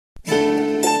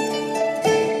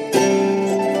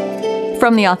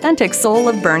From the authentic soul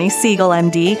of Bernie Siegel,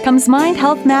 MD, comes Mind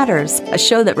Health Matters, a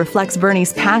show that reflects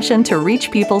Bernie's passion to reach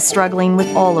people struggling with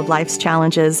all of life's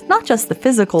challenges, not just the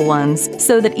physical ones,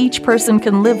 so that each person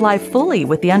can live life fully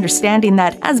with the understanding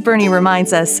that, as Bernie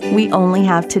reminds us, we only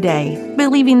have today.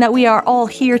 Believing that we are all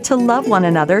here to love one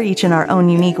another, each in our own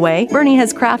unique way, Bernie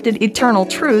has crafted eternal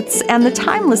truths and the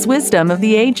timeless wisdom of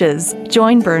the ages.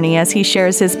 Join Bernie as he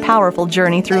shares his powerful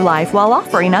journey through life while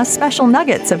offering us special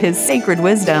nuggets of his sacred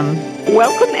wisdom.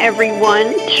 Welcome,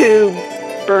 everyone,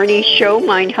 to Bernie's show,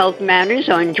 Mind Health Matters,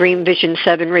 on Dream Vision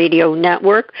 7 Radio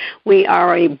Network. We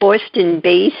are a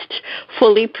Boston-based,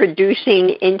 fully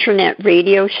producing internet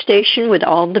radio station with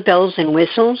all the bells and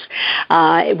whistles.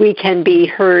 We can be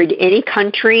heard any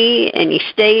country, any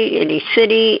state, any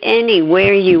city,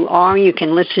 anywhere you are. You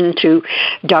can listen to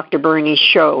Dr. Bernie's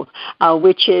show,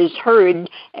 which is heard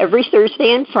every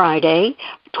Thursday and Friday,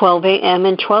 12 a.m.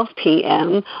 and 12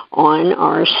 p.m. on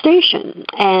our station.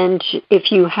 And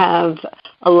if you have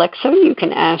Alexa, you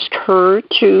can ask her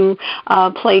to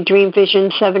play Dream Vision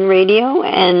 7 Radio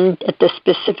and at the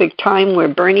specific time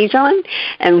where Bernie's on,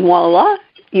 and voila,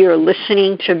 you're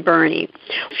listening to Bernie.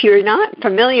 If you're not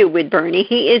familiar with Bernie,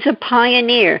 he is a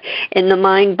pioneer in the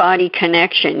mind-body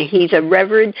connection. He's a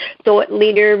revered thought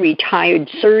leader, retired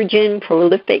surgeon,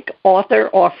 prolific author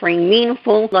offering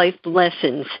meaningful life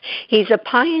lessons. He's a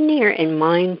pioneer in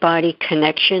mind-body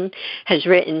connection, has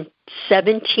written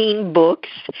 17 books,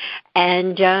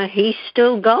 and he's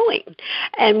still going.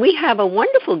 And we have a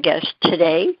wonderful guest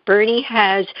today. Bernie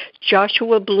has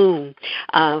Joshua Bloom.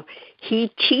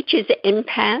 He teaches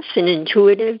empaths and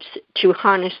intuitives to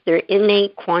harness their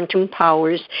innate quantum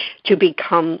powers to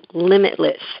become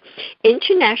limitless.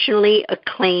 Internationally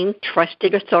acclaimed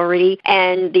trusted authority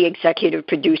and the executive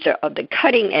producer of the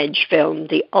cutting-edge film,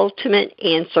 The Ultimate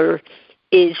Answer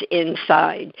is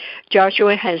Inside.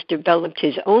 Joshua has developed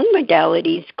his own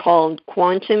modalities called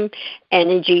quantum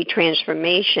energy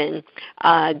transformation,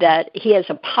 that he has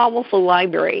a powerful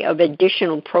library of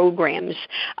additional programs.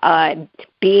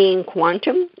 Being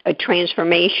Quantum, a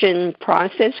transformation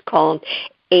process called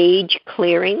age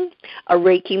clearing, a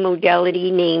Reiki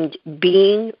modality named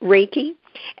Being Reiki,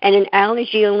 and an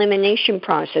allergy elimination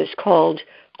process called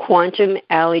quantum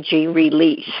allergy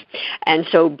release. And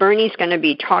so Bernie's going to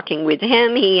be talking with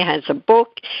him. He has a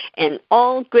book and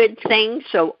all good things.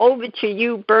 So over to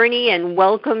you, Bernie, and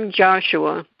welcome,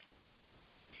 Joshua.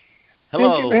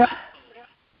 Hello.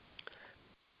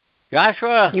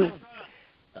 Joshua,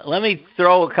 let me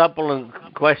throw a couple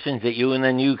of questions at you, and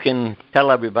then you can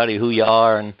tell everybody who you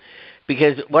are. And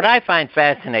because what I find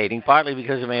fascinating, partly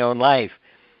because of my own life,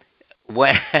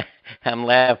 when I'm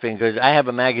laughing because I have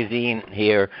a magazine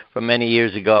here from many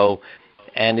years ago,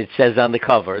 and it says on the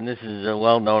cover, and this is a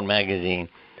well-known magazine,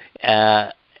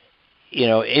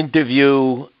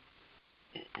 interview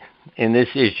in this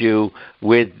issue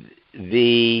with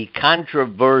the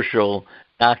controversial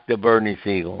Dr. Bernie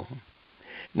Siegel.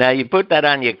 Now, you put that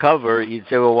on your cover, you'd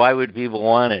say, well, why would people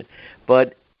want it?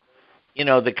 But,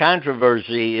 the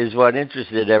controversy is what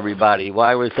interested everybody.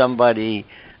 Why was somebody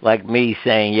like me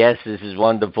saying, yes, this is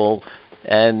wonderful,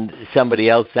 and somebody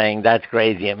else saying, that's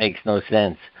crazy, it makes no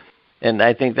sense? And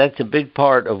I think that's a big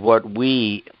part of what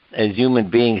we as human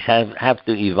beings have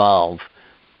to evolve.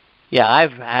 Yeah,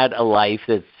 I've had a life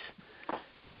that's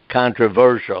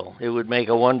controversial. It would make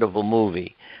a wonderful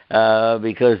movie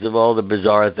because of all the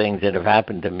bizarre things that have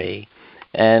happened to me.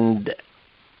 And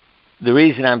the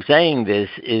reason I'm saying this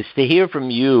is to hear from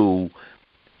you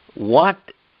what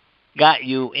got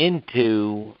you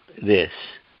into this.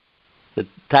 The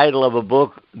title of a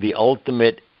book, The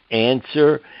Ultimate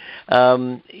Answer,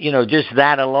 just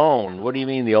that alone. What do you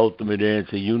mean the ultimate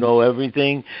answer? You know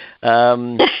everything?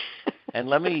 And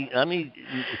let me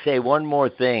say one more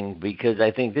thing, because I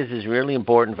think this is really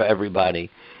important for everybody.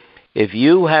 If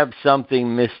you have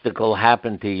something mystical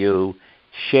happen to you,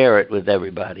 share it with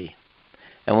everybody.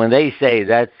 And when they say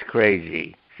that's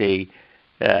crazy,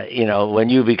 when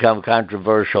you become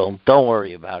controversial, don't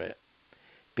worry about it.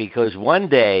 Because one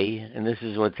day, and this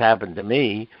is what's happened to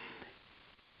me,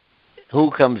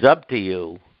 who comes up to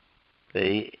you,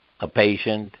 a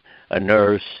patient, a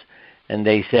nurse, and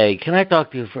they say, can I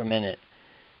talk to you for a minute?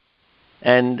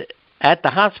 And at the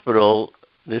hospital,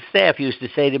 the staff used to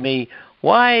say to me,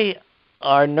 why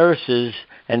are nurses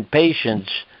and patients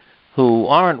who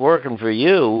aren't working for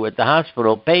you at the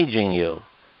hospital paging you?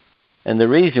 And the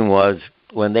reason was,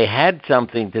 when they had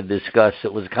something to discuss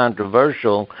that was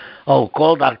controversial,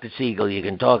 call Dr. Siegel, you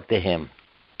can talk to him.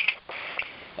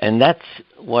 And that's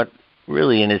what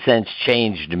really, in a sense,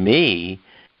 changed me,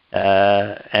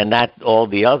 and not all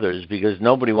the others, because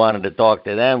nobody wanted to talk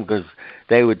to them because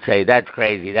they would say, that's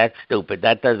crazy, that's stupid,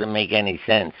 that doesn't make any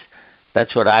sense.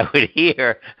 That's what I would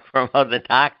hear from other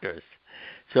doctors.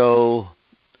 So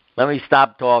let me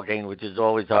stop talking, which is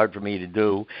always hard for me to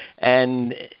do,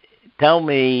 and tell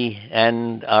me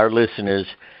and our listeners,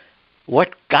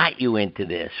 what got you into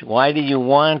this? Why do you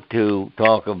want to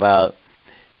talk about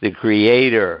the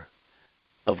creator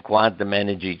of quantum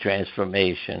energy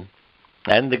transformation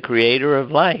and the creator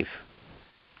of life?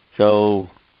 So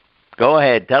go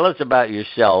ahead. Tell us about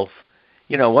yourself.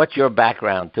 What's your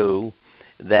background, too,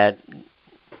 that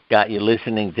got you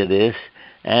listening to this,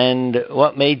 and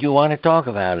what made you want to talk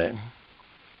about it?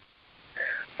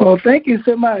 Well, thank you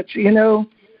so much.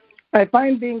 I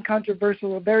find being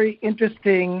controversial a very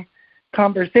interesting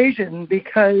conversation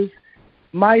because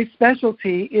my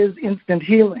specialty is instant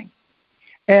healing.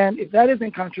 And if that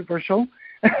isn't controversial,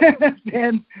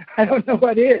 then I don't know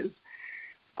what is.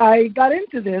 I got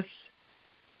into this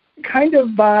kind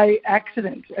of by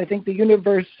accident. I think the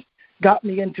universe got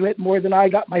me into it more than I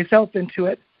got myself into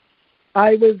it.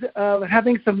 I was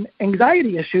having some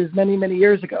anxiety issues many, many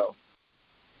years ago,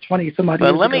 20-some-odd years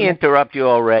ago. But let me interrupt you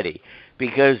already,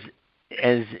 because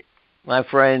as my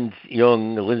friends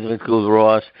Jung, Elizabeth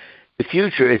Kubler-Ross, the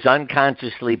future is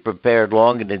unconsciously prepared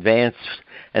long in advance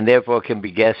and therefore can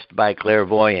be guessed by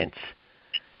clairvoyance.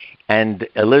 And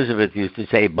Elizabeth used to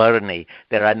say, Bernie,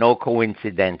 there are no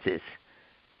coincidences.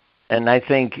 And I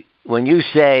think when you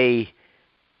say,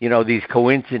 these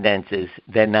coincidences,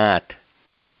 they're not.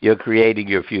 You're creating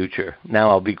your future. Now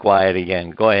I'll be quiet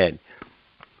again. Go ahead.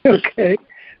 Okay.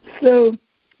 So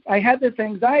I had this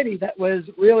anxiety that was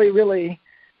really, really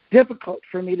difficult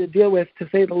for me to deal with, to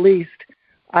say the least.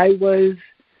 I was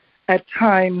at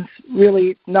times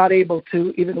really not able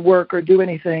to even work or do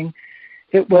anything.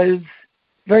 It was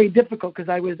very difficult because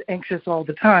I was anxious all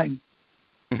the time.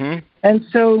 Mm-hmm. And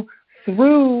so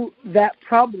through that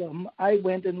problem, I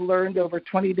went and learned over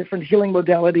 20 different healing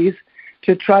modalities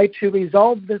to try to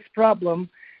resolve this problem,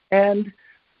 and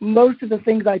most of the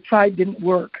things I tried didn't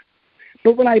work.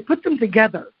 But when I put them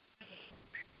together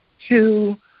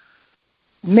to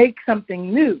make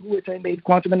something new, which I made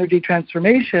quantum energy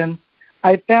transformation,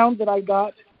 I found that I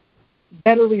got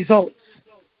better results.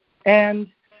 And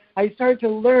I started to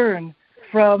learn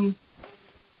from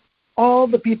all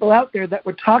the people out there that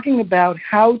were talking about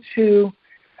how to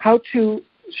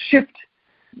shift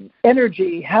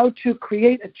energy, how to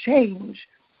create a change.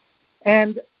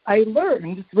 And I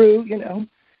learned through,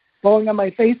 falling on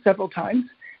my face several times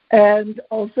and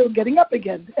also getting up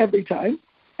again every time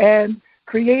and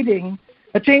creating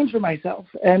a change for myself.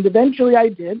 And eventually I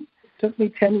did. It took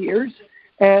me 10 years.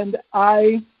 And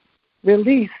I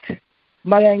released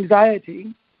my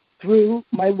anxiety through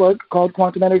my work called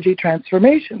quantum energy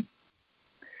transformation.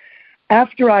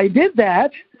 After I did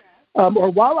that, or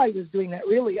while I was doing that,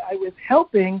 really, I was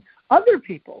helping other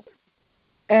people.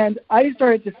 And I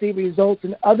started to see results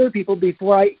in other people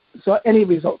before I saw any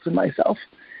results in myself.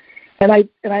 And I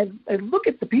look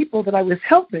at the people that I was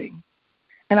helping,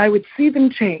 and I would see them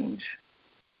change.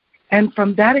 And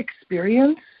from that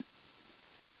experience,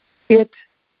 it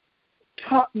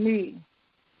taught me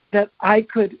that I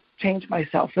could change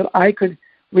myself, that I could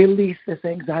release this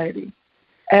anxiety.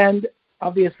 And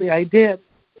obviously I did.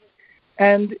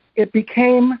 And it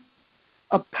became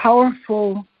I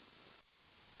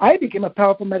became a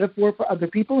powerful metaphor for other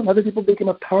people, and other people became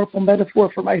a powerful metaphor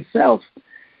for myself.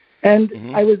 And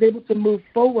I was able to move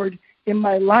forward in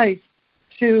my life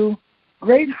to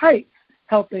great heights,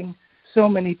 helping so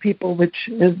many people, which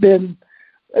has been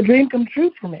a dream come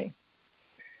true for me.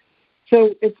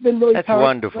 So it's been really That's powerful.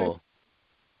 Wonderful.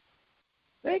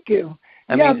 Thank you.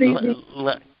 It's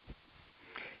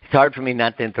hard for me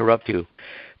not to interrupt you,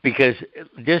 because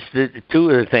just the two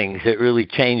of the things that really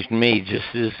changed me,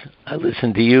 just as I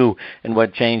listened to you, and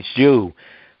what changed you.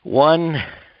 One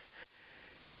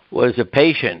was a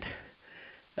patient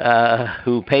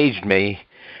who paged me,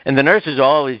 and the nurses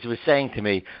always were saying to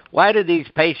me, why do these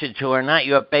patients who are not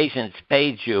your patients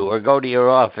page you or go to your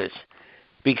office?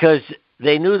 Because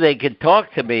they knew they could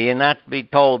talk to me and not be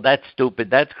told, that's stupid,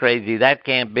 that's crazy, that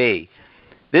can't be.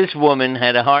 This woman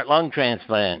had a heart-lung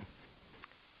transplant.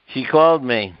 She called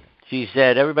me. She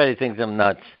said, everybody thinks I'm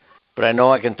nuts, but I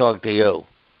know I can talk to you.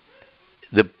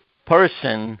 The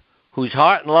person whose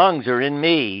heart and lungs are in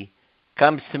me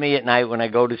comes to me at night when I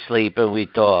go to sleep and we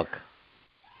talk.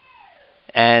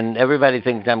 And everybody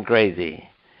thinks I'm crazy.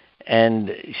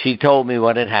 And she told me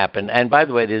what had happened. And by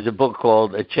the way, there's a book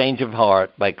called A Change of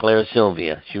Heart by Claire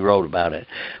Sylvia. She wrote about it.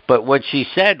 But what she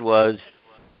said was,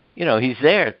 he's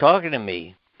there talking to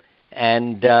me.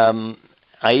 And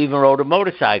I even rode a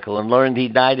motorcycle and learned he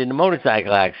died in a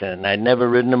motorcycle accident. I'd never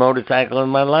ridden a motorcycle in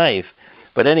my life.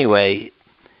 But anyway,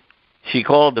 she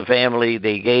called the family.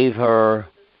 They gave her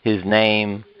his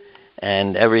name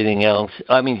and everything else.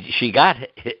 I mean, she got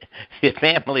his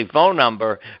family phone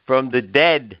number from the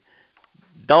dead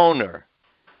donor.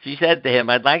 She said to him,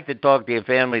 "I'd like to talk to your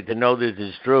family to know this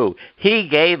is true." He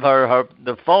gave her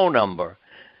the phone number.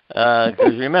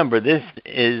 Because remember, this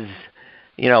is,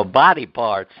 body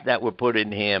parts that were put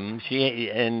in him.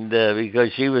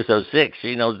 Because she was so sick,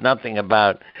 she knows nothing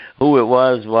about who it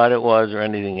was, what it was, or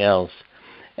anything else.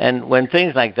 And when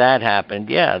things like that happened,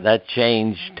 that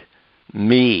changed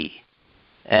me.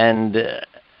 And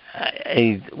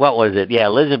what was it? Yeah,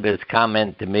 Elizabeth's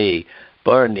comment to me,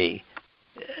 Bernie,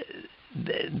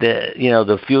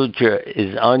 the future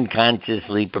is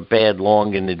unconsciously prepared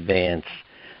long in advance.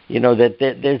 That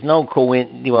there's no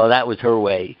coincidence. Well, that was her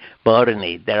way.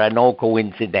 Bernie, there are no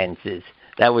coincidences.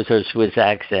 That was her Swiss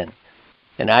accent.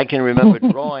 And I can remember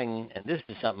drawing, and this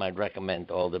is something I'd recommend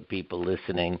to all the people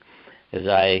listening as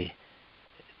I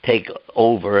take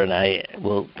over, and I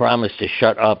will promise to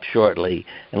shut up shortly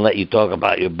and let you talk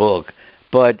about your book.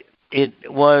 But it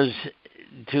was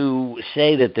to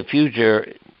say that the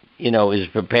future, is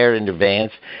prepared in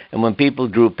advance. And when people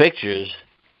drew pictures,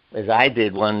 as I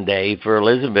did one day for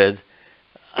Elizabeth,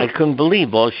 I couldn't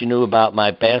believe all she knew about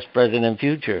my past, present, and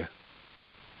future.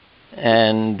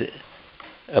 And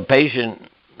a patient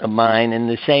of mine in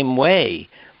the same way,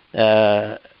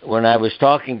 when I was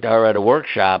talking to her at a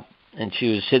workshop, and she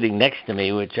was sitting next to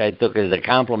me, which I took as a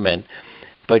compliment,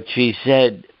 but she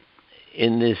said,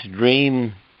 in this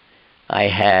dream I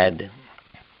had,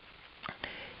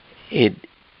 it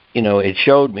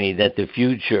showed me that the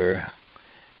future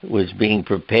was being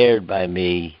prepared by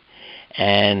me,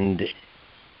 and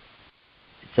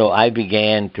so I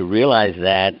began to realize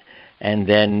that and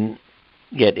then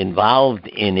get involved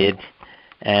in it,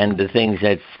 and the things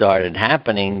that started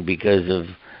happening because of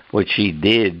what she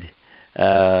did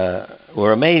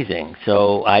were amazing.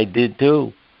 So I did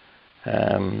too.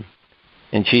 And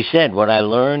she said, what I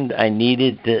learned I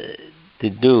needed to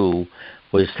do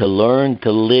was to learn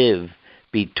to live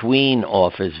between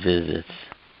office visits.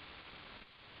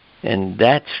 And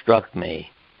that struck me,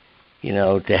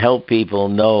 to help people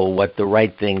know what the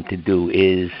right thing to do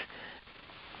is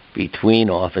between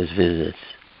office visits.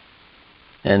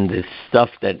 And the stuff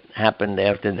that happened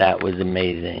after that was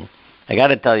amazing. I got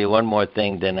to tell you one more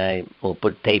thing, then I will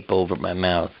put tape over my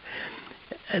mouth.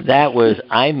 That was,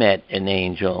 I met an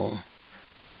angel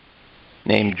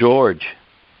named George,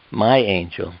 my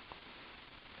angel.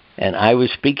 And I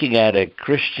was speaking at a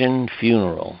Christian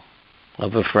funeral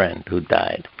of a friend who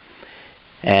died.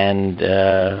 And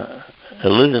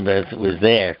Elizabeth was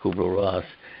there, Kubler-Ross.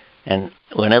 And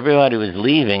when everybody was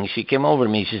leaving, she came over to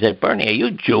me. She said, "Bernie, are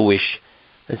you Jewish?"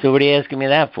 I said, "What are you asking me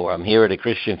that for? I'm here at a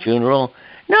Christian funeral."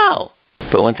 No.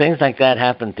 But when things like that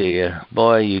happen to you,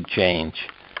 boy, you change.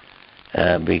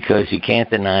 Because you can't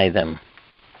deny them.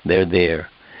 They're there.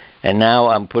 And now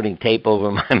I'm putting tape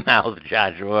over my mouth,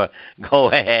 Joshua.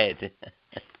 Go ahead.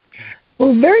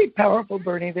 Well, very powerful,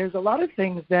 Bernie. There's a lot of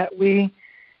things that we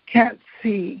can't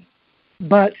see,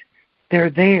 but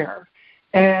they're there.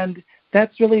 And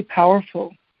that's really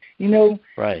powerful.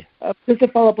 Right. Just to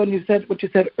follow up on what you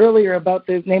said earlier about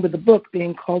the name of the book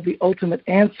being called The Ultimate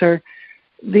Answer,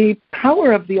 the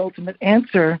power of the ultimate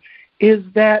answer is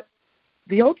that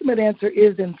the ultimate answer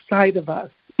is inside of us.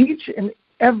 Each and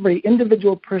every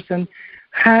individual person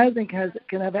has and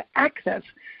can have access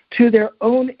to their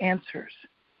own answers.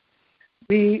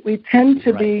 We tend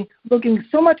to be looking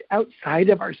so much outside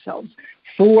of ourselves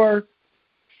for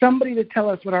somebody to tell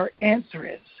us what our answer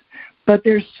is. But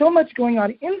there's so much going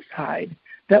on inside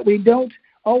that we don't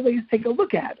always take a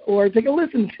look at or take a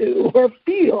listen to or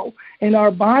feel in our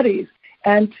bodies.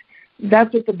 And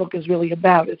that's what the book is really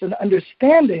about. It's an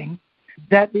understanding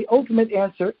that the ultimate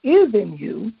answer is in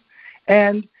you,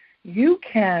 and you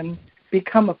can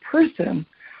become a person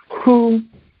who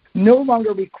no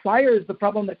longer requires the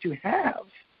problem that you have.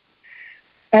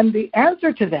 And the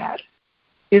answer to that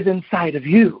is inside of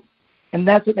you. And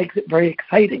that's what makes it very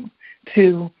exciting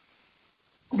to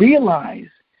realize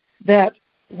that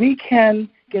we can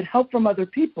get help from other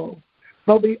people,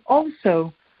 but we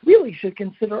also really should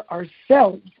consider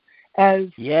ourselves as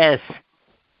yes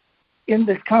in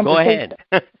this conversation.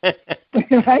 Go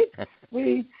ahead. Right?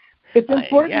 It's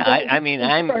important.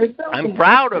 I'm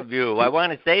proud of you. I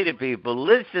want to say to people,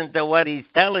 listen to what he's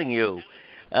telling you.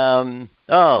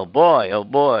 Oh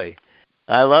boy.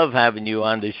 I love having you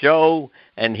on the show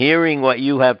and hearing what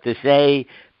you have to say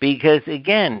because,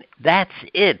 again, that's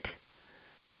it.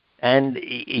 And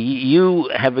you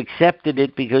have accepted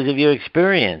it because of your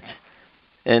experience.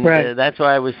 And right. That's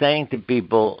why I was saying to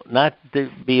people not to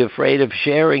be afraid of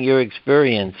sharing your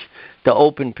experience, to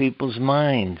open people's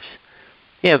minds.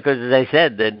 Yeah, because as I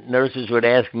said, the nurses would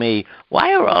ask me,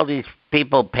 why are all these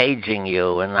people paging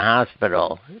you in the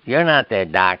hospital? You're not their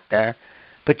doctor.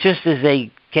 But just as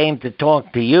they came to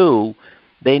talk to you,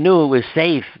 they knew it was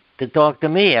safe to talk to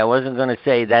me. I wasn't going to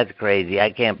say, that's crazy,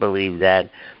 I can't believe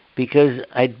that, because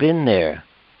I'd been there.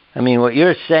 I mean, what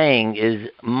you're saying is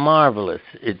marvelous.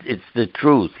 It's the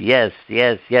truth. Yes,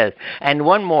 yes, yes. And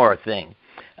one more thing.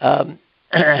 What's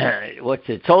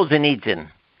it? Solzhenitsyn.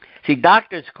 See,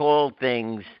 doctors call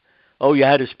things, oh, you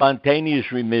had a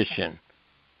spontaneous remission.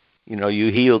 You know,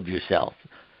 you healed yourself.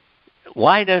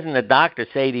 Why doesn't a doctor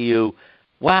say to you,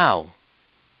 wow,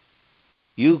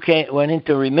 you went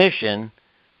into remission,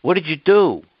 what did you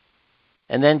do?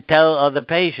 And then tell other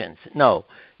patients, no,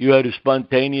 you had a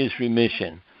spontaneous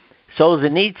remission.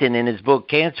 Solzhenitsyn, in his book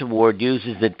Cancer Ward,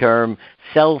 uses the term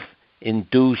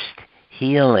self-induced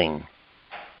healing.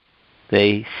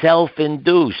 They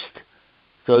self-induced.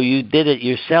 So you did it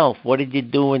yourself. What did you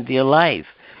do with your life?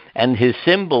 And his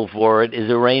symbol for it is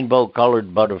a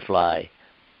rainbow-colored butterfly.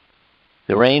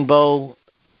 The rainbow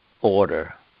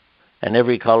order. And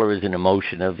every color is an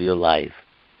emotion of your life.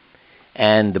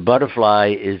 And the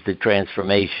butterfly is the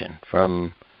transformation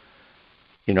from,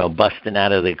 busting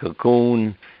out of the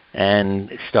cocoon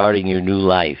and starting your new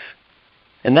life.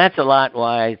 And that's a lot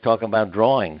why I talk about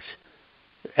drawings.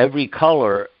 Every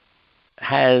color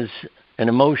has an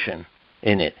emotion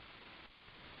in it.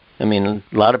 I mean,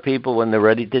 a lot of people, when they're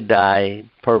ready to die,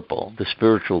 purple, the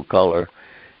spiritual color,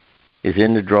 is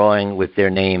in the drawing with their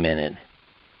name in it.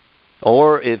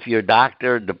 Or if your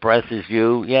doctor depresses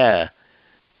you,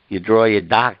 you draw your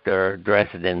doctor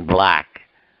dressed in black.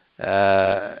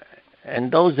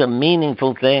 And those are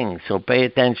meaningful things, so pay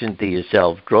attention to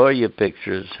yourself. Draw your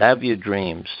pictures. Have your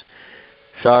dreams.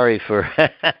 Sorry for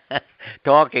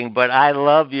talking, but I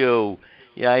love you.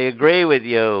 Yeah, I agree with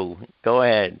you. Go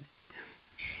ahead.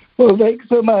 Well, thanks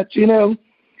so much.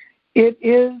 It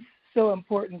is so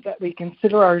important that we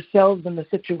consider ourselves in the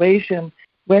situation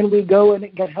when we go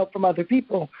and get help from other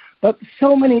people. But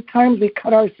so many times we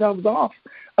cut ourselves off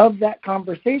of that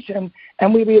conversation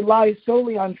and we rely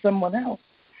solely on someone else.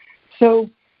 So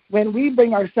when we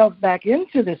bring ourselves back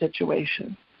into the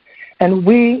situation and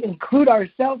we include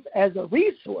ourselves as a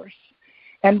resource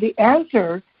and the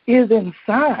answer is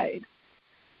inside,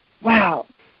 wow,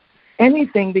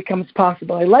 anything becomes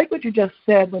possible. I like what you just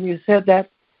said when you said that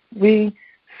we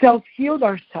self-healed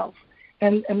ourselves.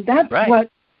 And that's right. What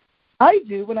I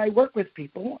do when I work with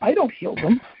people. I don't heal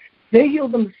them. They heal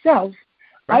themselves.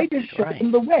 Right. I just show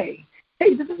them the way.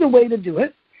 Hey, this is the way to do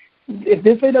it. If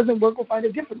this way doesn't work, we'll find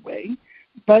a different way.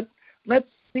 But let's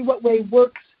see what way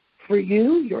works for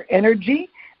you, your energy,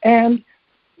 and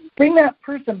bring that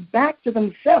person back to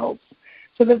themselves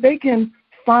so that they can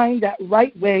find that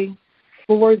right way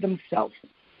for themselves.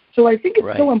 So I think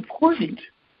it's so important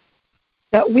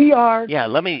that we are... Yeah,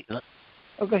 let me...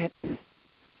 Oh, go ahead.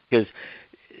 Because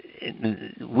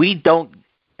we don't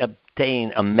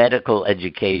obtain a medical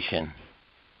education.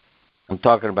 I'm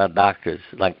talking about doctors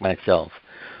like myself.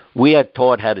 We are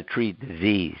taught how to treat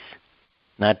disease,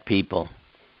 not people.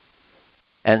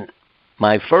 And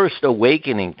my first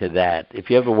awakening to that, if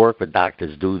you ever work with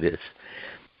doctors, do this.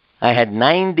 I had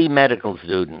 90 medical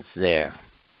students there.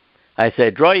 I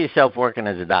said, draw yourself working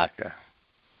as a doctor.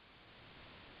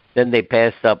 Then they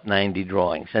passed up 90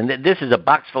 drawings. And this is a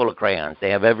box full of crayons. They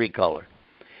have every color.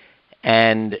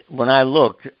 And when I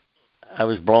looked, I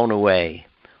was blown away.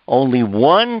 Only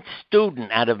one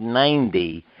student out of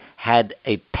 90 had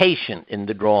a patient in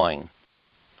the drawing.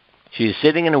 She was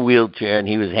sitting in a wheelchair, and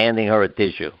he was handing her a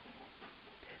tissue.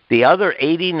 The other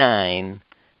 89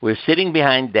 were sitting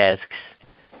behind desks,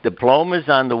 diplomas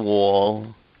on the wall,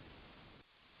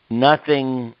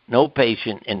 nothing, no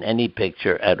patient in any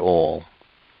picture at all.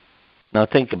 Now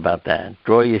think about that.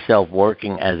 Draw yourself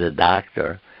working as a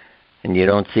doctor, and you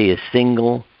don't see a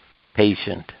single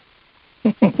patient.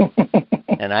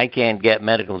 And I can't get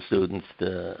medical students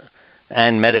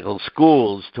and medical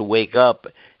schools to wake up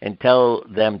and tell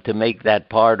them to make that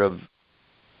part of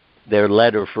their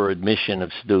letter for admission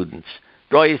of students.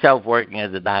 Draw yourself working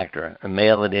as a doctor and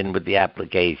mail it in with the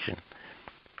application.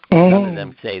 None of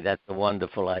them say that's a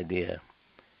wonderful idea.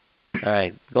 All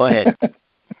right, go ahead.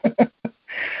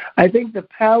 I think the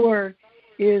power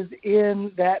is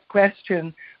in that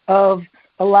question of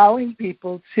allowing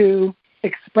people to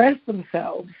express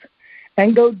themselves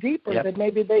and go deeper than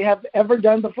maybe they have ever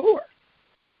done before.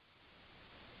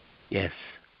 Yes.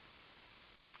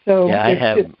 So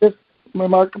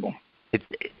remarkable.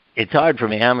 It's hard for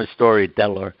me. I'm a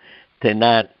storyteller to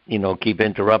not, keep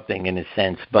interrupting in a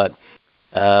sense, but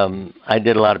I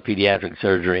did a lot of pediatric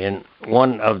surgery, and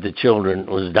one of the children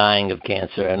was dying of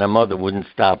cancer, and her mother wouldn't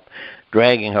stop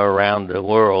dragging her around the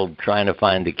world trying to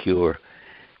find a cure.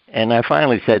 And I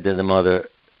finally said to the mother,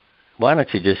 why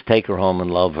don't you just take her home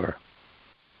and love her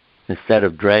instead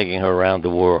of dragging her around the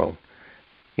world,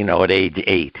 at age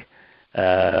 8?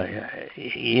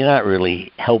 You're not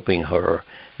really helping her,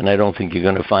 and I don't think you're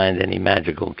going to find any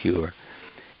magical cure.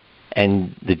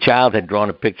 And the child had drawn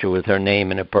a picture with her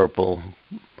name in a purple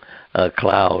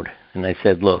cloud, and I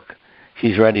said, look,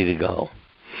 she's ready to go.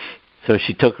 So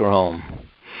she took her home.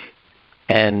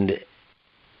 And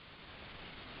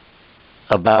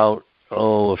about,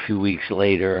 a few weeks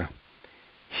later,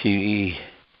 she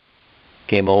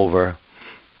came over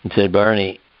and said,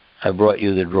 Bernie, I brought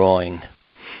you the drawing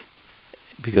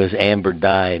because Amber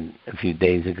died a few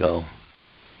days ago.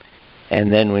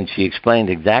 And then when she explained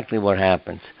exactly what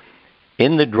happens,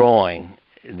 in the drawing,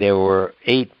 there were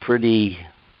 8 pretty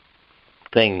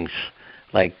things,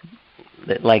 like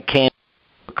candy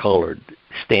colored,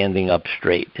 standing up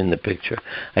straight in the picture.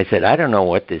 I said, I don't know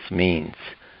what this means,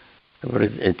 but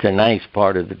it's a nice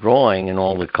part of the drawing and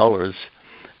all the colors,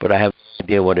 but I have no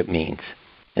idea what it means.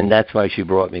 And that's why she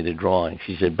brought me the drawing.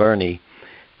 She said, Bernie,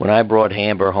 when I brought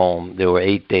Amber home, there were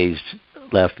 8 days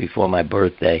left before my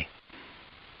birthday.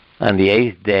 On the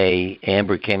 8th day,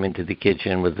 Amber came into the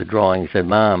kitchen with the drawing and said,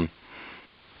 Mom,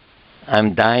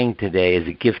 I'm dying today as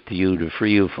a gift to you to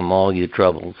free you from all your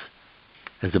troubles,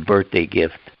 as a birthday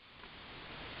gift.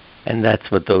 And that's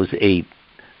what those 8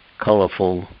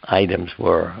 colorful items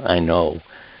were, I know.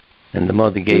 And the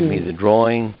mother gave me the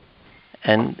drawing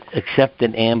and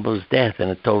accepted Amber's death in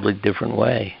a totally different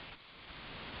way.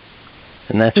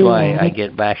 And that's why I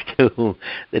get back to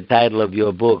the title of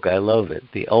your book. I love it,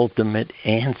 The Ultimate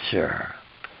Answer.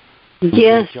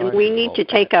 Yes, and we need to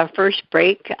take our first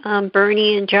break,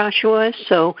 Bernie and Joshua.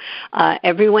 So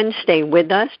everyone stay with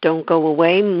us. Don't go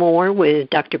away. More with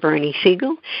Dr. Bernie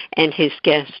Siegel and his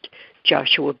guest,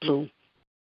 Joshua Bloom.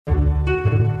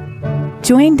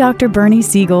 Join Dr. Bernie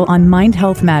Siegel on Mind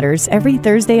Health Matters every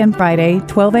Thursday and Friday,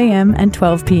 12 a.m. and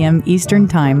 12 p.m. Eastern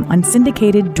Time on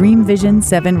syndicated Dream Vision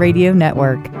 7 radio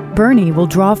network. Bernie will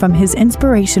draw from his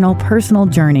inspirational personal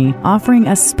journey, offering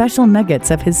us special nuggets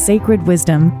of his sacred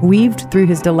wisdom weaved through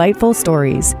his delightful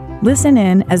stories. Listen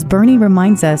in as Bernie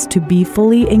reminds us to be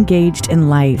fully engaged in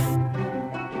life.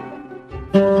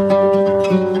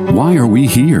 Why are we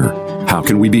here? How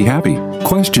can we be happy?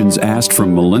 Questions asked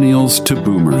from millennials to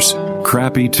boomers.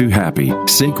 Crappy to Happy,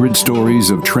 Sacred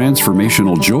Stories of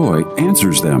Transformational Joy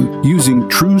answers them using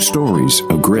true stories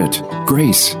of grit,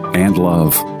 grace, and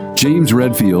love. James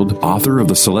Redfield, author of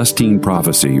The Celestine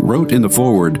Prophecy, wrote in the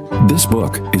foreword, "This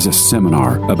book is a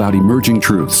seminar about emerging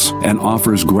truths and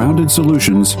offers grounded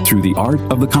solutions through the art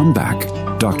of the comeback."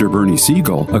 Dr. Bernie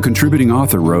Siegel, a contributing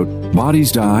author, wrote,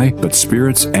 "Bodies die, but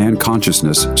spirits and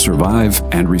consciousness survive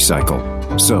and recycle."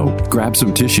 So, grab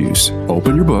some tissues,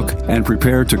 open your book, and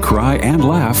prepare to cry and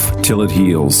laugh till it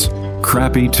heals.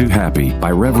 Crappy to Happy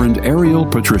by Reverend Ariel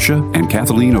Patricia and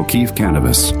Kathleen O'Keefe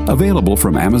Cannabis. Available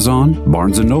from Amazon,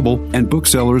 Barnes & Noble, and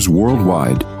booksellers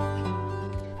worldwide.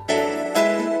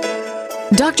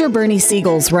 Dr. Bernie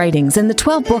Siegel's writings and the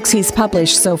 12 books he's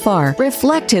published so far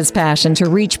reflect his passion to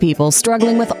reach people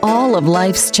struggling with all of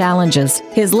life's challenges.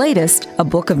 His latest, A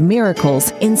Book of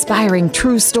Miracles, inspiring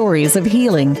true stories of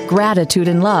healing, gratitude,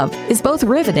 and love, is both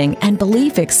riveting and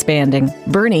belief-expanding.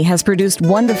 Bernie has produced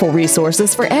wonderful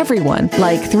resources for everyone,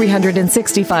 like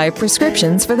 365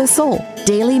 prescriptions for the soul,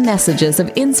 daily messages of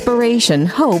inspiration,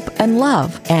 hope, and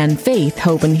love, and faith,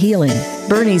 hope, and healing.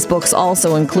 Bernie's books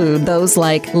also include those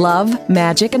like Love,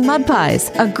 Magic, and Mud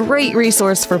Pies, a great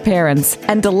resource for parents,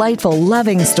 and delightful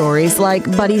loving stories like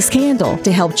Buddy's Candle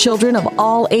to help children of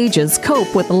all ages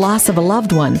cope with the loss of a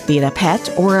loved one, be it a pet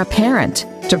or a parent.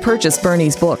 To purchase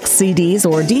Bernie's books, CDs,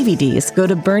 or DVDs, go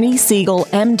to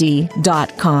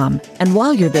BernieSiegelMD.com. And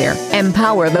while you're there,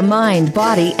 empower the mind,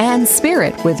 body, and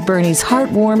spirit with Bernie's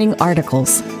heartwarming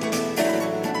articles.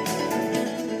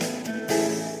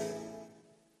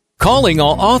 Calling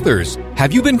all authors.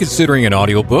 Have you been considering an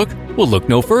audiobook? Well, look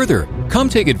no further. Come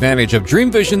take advantage of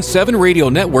Dream Vision 7 Radio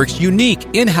Network's unique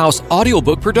in-house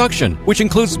audiobook production, which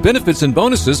includes benefits and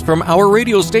bonuses from our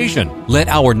radio station. Let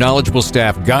our knowledgeable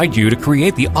staff guide you to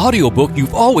create the audiobook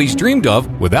you've always dreamed of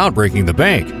without breaking the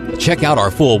bank. Check out our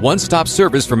full one-stop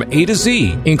service from A to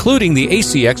Z, including the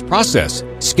ACX process.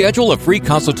 Schedule a free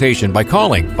consultation by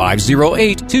calling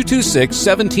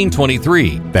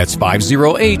 508-226-1723. That's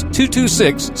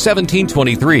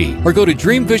 508-226-1723. Or go to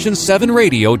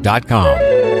DreamVision7Radio.com.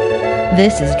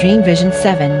 This is Dream Vision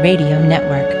 7 Radio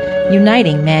Network,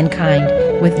 uniting mankind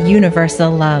with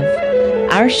universal love.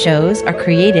 Our shows are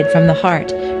created from the heart,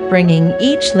 bringing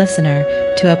each listener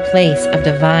to a place of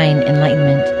divine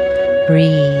enlightenment.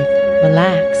 Breathe,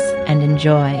 relax, and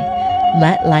enjoy.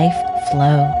 Let life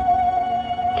flow.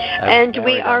 And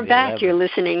we are back. You're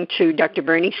listening to Dr.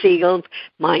 Bernie Siegel,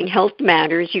 Mind Health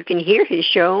Matters. You can hear his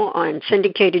show on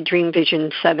syndicated Dream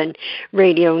Vision 7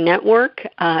 Radio Network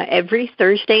every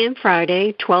Thursday and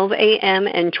Friday, 12 a.m.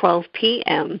 and 12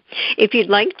 p.m. If you'd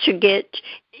like to get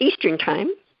Eastern Time,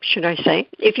 should I say,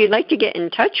 if you'd like to get in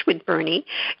touch with Bernie,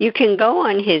 you can go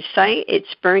on his site.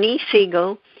 It's Bernie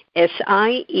Siegel,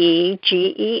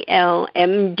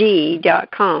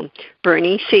 SIEGELMD.com,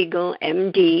 Bernie Siegel,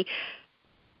 MD.com.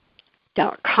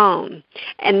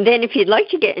 And then if you'd like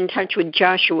to get in touch with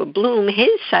Joshua Bloom, his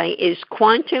site is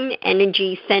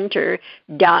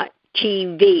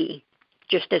quantumenergycenter.tv,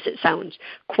 just as it sounds,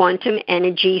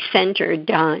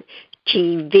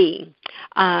 quantumenergycenter.tv.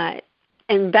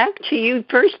 And back to you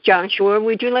first, Joshua.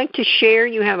 Would you like to share?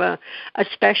 You have a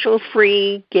special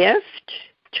free gift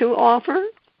to offer?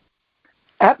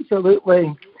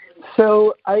 Absolutely.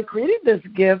 So I created this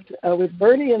gift with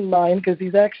Bernie in mind because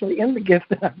he's actually in the gift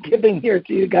that I'm giving here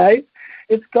to you guys.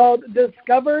 It's called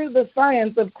Discover the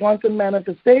Science of Quantum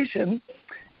Manifestation.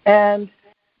 And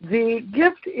the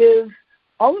gift is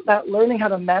all about learning how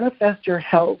to manifest your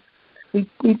health. We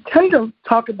tend to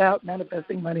talk about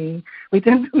manifesting money. We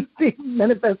tend to be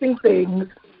manifesting things.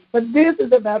 But this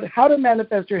is about how to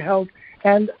manifest your health.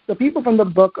 And the people from the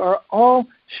book are all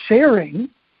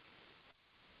sharing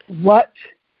what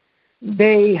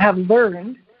they have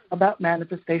learned about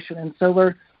manifestation. And so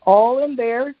we're all in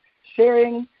there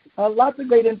sharing lots of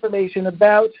great information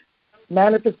about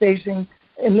manifestation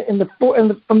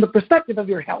from the perspective of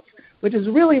your health, which is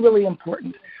really, really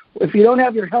important. If you don't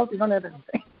have your health, you don't have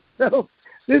anything. So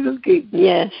this is key.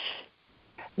 Yes.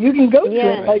 You can go to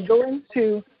it by going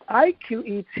to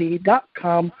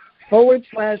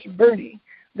iqet.com/Bernie.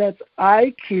 That's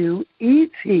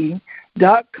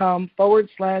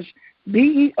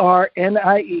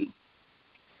iqet.com/BERNIE.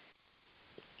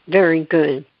 Very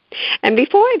good. And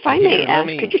before I finally ask,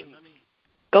 could you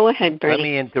go ahead, Bernie? Let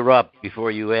me interrupt before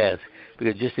you ask,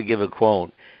 because just to give a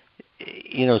quote,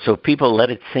 so people let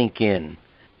it sink in.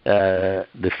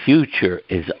 The future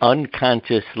is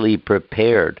unconsciously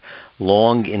prepared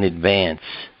long in advance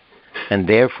and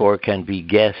therefore can be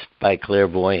guessed by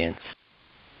clairvoyance.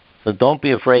 So don't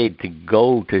be afraid to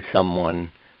go to someone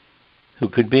who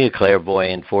could be a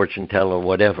clairvoyant, fortune teller,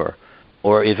 whatever.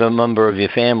 Or if a member of your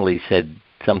family said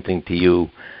something to you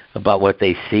about what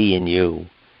they see in you,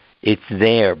 it's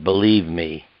there, believe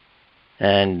me.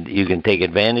 And you can take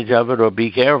advantage of it or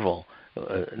be careful.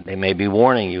 They may be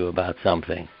warning you about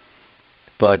something.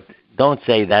 But don't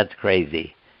say that's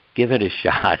crazy. Give it a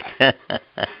shot.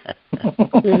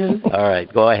 All right,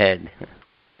 go ahead.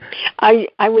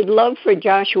 I would love for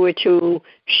Joshua to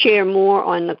share more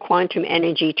on the quantum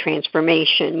energy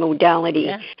transformation modality.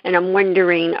 Yeah. And I'm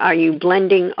wondering, are you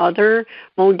blending other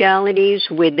modalities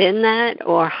within that,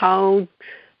 or how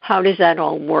does that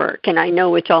all work? And I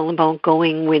know it's all about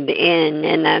going within,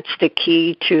 and that's the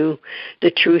key to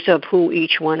the truth of who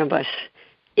each one of us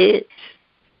is.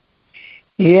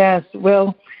 Yes,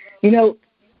 well,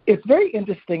 it's very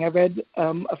interesting. I read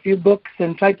a few books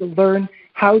and tried to learn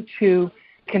how to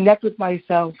connect with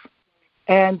myself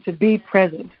and to be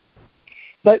present.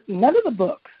 But none of the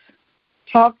books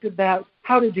talked about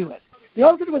how to do it. They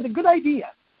all said it was a good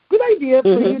idea. Good idea for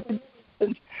you to be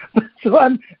present. So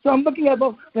I'm looking at,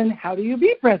 well, then how do you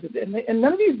be present? And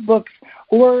none of these books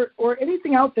or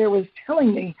anything out there was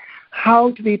telling me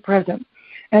how to be present.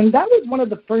 And that was one of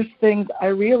the first things I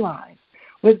realized,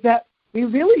 was that we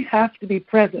really have to be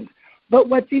present. But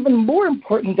what's even more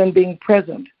important than being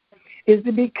present is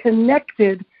to be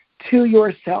connected to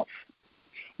yourself.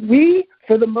 We,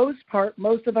 for the most part,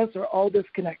 most of us are all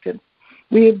disconnected.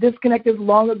 We have disconnected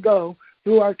long ago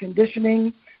through our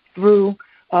conditioning, through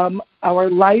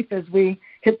our life as we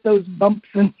hit those bumps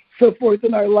and so forth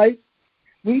in our life.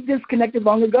 We disconnected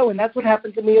long ago, and that's what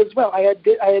happened to me as well. I had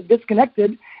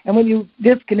disconnected, and when you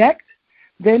disconnect,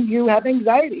 then you have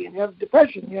anxiety and you have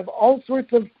depression. You have all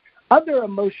sorts of other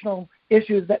emotional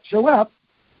issues that show up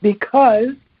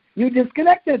because you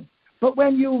disconnected. But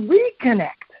when you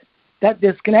reconnect that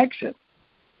disconnection,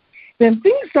 then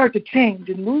things start to change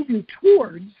and move you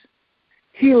towards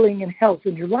healing and health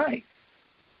in your life.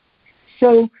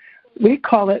 So we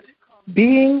call it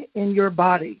being in your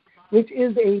body, which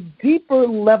is a deeper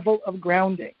level of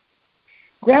grounding.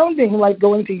 Grounding, like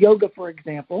going to yoga, for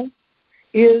example,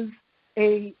 is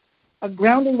a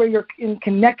grounding where you're in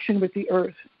connection with the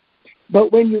earth.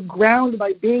 But when you ground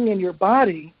by being in your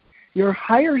body, your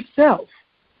higher self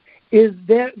is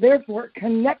therefore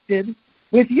connected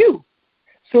with you.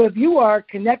 So if you are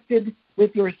connected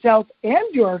with yourself and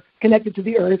you're connected to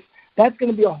the earth, that's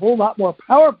going to be a whole lot more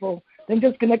powerful than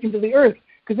just connecting to the earth.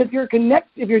 Because if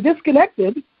you're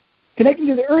disconnected, connecting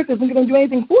to the earth isn't going to do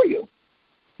anything for you.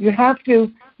 You have to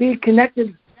be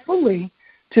connected fully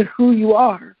to who you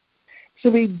are. So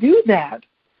we do that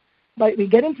we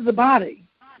get into the body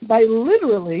by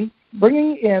literally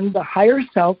bringing in the higher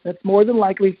self that's more than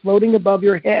likely floating above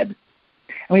your head.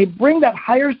 And we bring that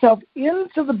higher self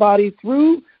into the body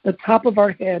through the top of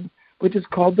our head, which is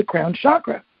called the crown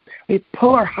chakra. We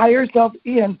pull our higher self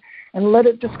in and let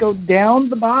it just go down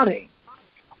the body,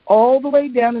 all the way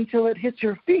down until it hits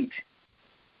your feet.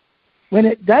 When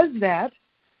it does that,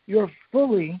 you're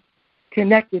fully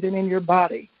connected and in your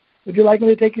body. Would you like me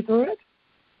to take you through it?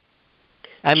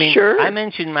 I mean, sure. I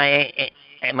mentioned my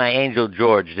angel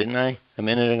George, didn't I, a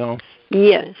minute ago?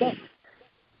 Yes.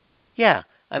 Yeah.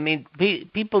 I mean,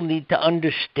 people need to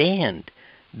understand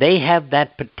they have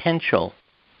that potential.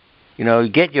 You know,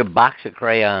 get your box of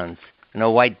crayons and a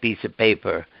white piece of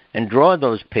paper and draw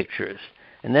those pictures.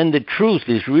 And then the truth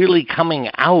is really coming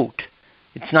out.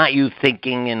 It's not you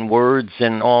thinking in words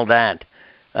and all that.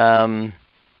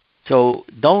 So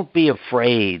don't be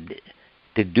afraid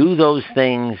to do those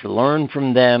things, learn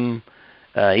from them.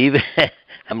 Even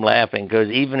I'm laughing because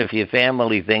even if your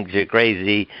family thinks you're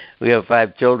crazy, we have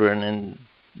 5 children, and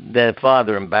their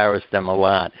father embarrassed them a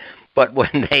lot. But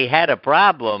when they had a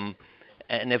problem,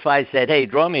 and if I said, hey,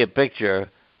 draw me a picture,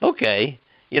 okay,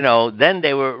 then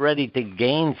they were ready to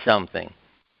gain something.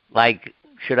 Like,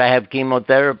 should I have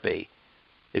chemotherapy?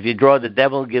 If you draw the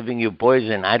devil giving you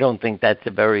poison, I don't think that's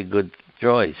a very good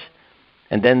choice.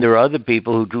 And then there are other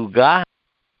people who drew God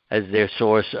as their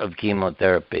source of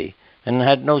chemotherapy and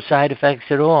had no side effects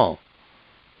at all.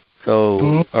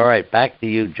 So, all right, back to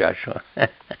you, Joshua.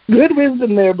 Good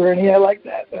wisdom there, Bernie. I like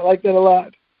that. I like that a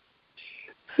lot.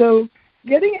 So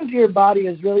getting into your body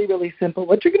is really, really simple.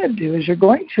 What you're going to do is you're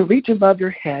going to reach above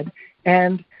your head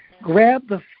and grab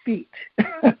the feet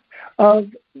of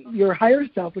your higher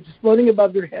self, which is floating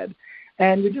above your head,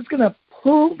 and you're just going to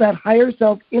pull that higher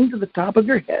self into the top of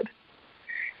your head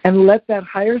and let that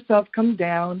higher self come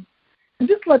down, and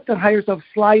just let the higher self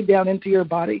slide down into your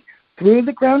body through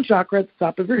the crown chakra at the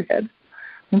top of your head,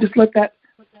 and just let that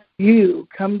you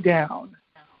come down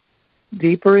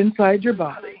deeper inside your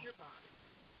body,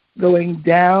 going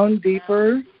down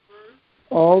deeper,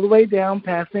 all the way down,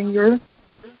 passing your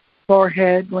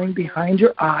forehead, going behind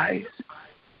your eyes,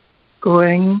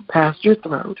 going past your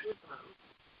throat,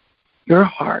 your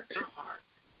heart,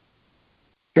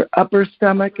 your upper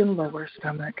stomach and lower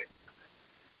stomach,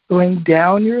 going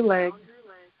down your legs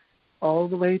all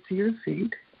the way to your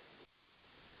feet.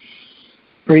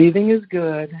 Breathing is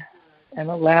good, and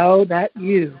allow that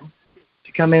you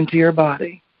to come into your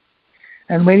body.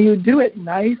 And when you do it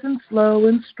nice and slow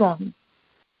and strong,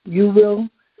 you will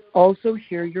also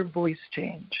hear your voice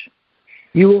change.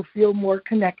 You will feel more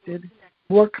connected,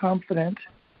 more confident,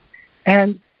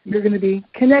 and you're going to be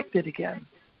connected again.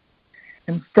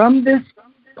 And from this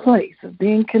place of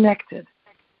being connected,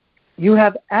 you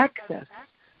have access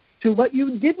to what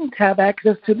you didn't have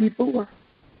access to before,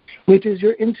 which is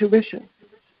your intuition,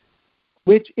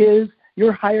 which is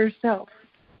your higher self,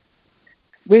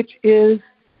 which is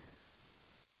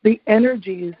the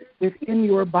energies within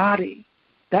your body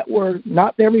that were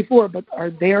not there before but are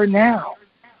there now.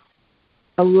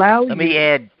 Let me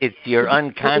add, it's your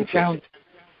unconscious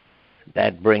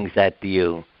that brings that to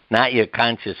you, not your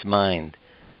conscious mind.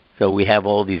 So we have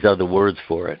all these other words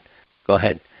for it. Go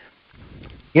ahead.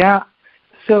 Yeah.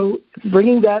 So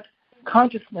bringing that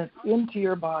consciousness into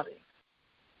your body.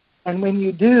 And when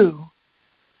you do,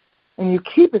 and you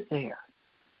keep it there,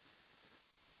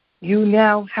 you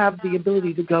now have the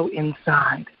ability to go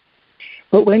inside.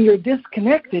 But when you're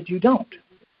disconnected, you don't.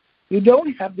 You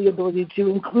don't have the ability to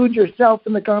include yourself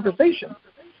in the conversation.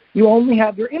 You only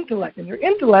have your intellect, and your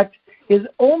intellect is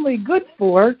only good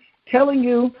for telling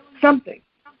you something,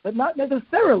 but not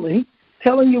necessarily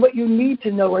telling you what you need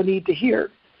to know or need to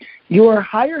hear. Your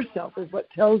higher self is what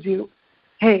tells you,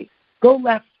 hey, go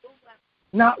left,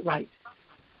 not right.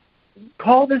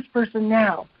 Call this person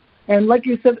now. And like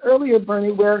you said earlier,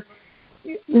 Bernie, where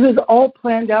this is all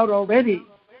planned out already.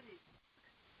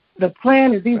 The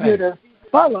plan is easier to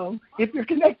follow if you're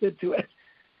connected to it.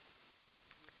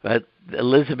 But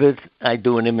Elizabeth, I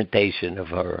do an imitation of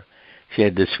her. She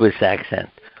had the Swiss accent.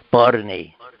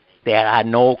 Bernie, there are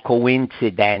no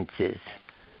coincidences.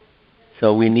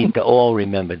 So we need to all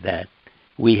remember that.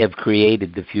 We have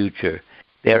created the future.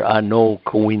 There are no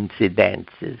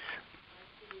coincidences.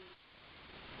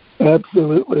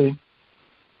 Absolutely.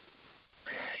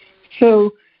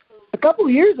 So a couple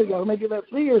of years ago, maybe about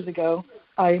 3 years ago,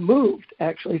 I moved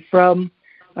actually from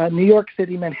New York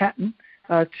City, Manhattan,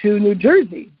 to New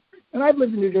Jersey. And I've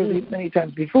lived in New Jersey many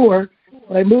times before,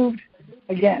 but I moved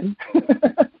again.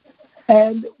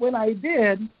 And when I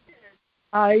did,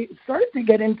 I started to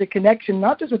get into connection,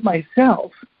 not just with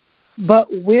myself, but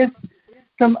with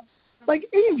some like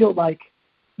angel-like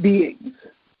beings.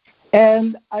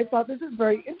 And I thought, this is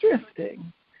very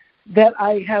interesting that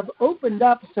I have opened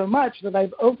up so much that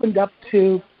I've opened up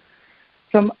to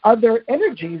some other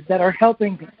energies that are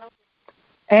helping me.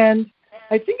 And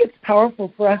I think it's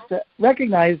powerful for us to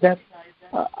recognize that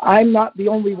I'm not the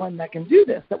only one that can do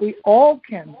this, that we all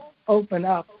can open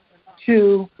up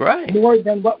to more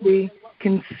than what we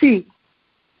can see.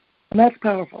 And that's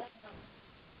powerful.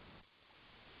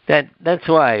 That's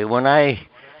why when I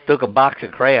took a box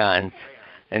of crayons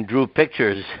and drew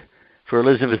pictures for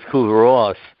Elizabeth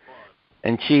Kubler-Ross,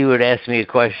 and she would ask me a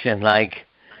question like,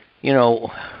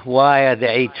 why are there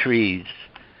 8 trees?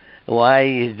 Why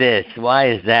is this?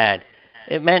 Why is that?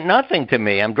 It meant nothing to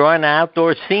me. I'm drawing an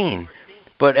outdoor scene.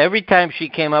 But every time she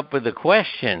came up with a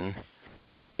question,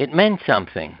 it meant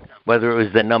something, whether it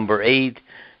was the number 8,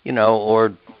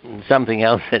 or something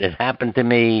else that had happened to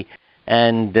me.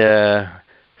 And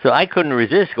so I couldn't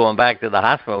resist going back to the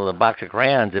hospital with a box of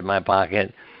crayons in my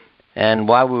pocket. And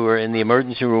while we were in the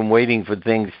emergency room waiting for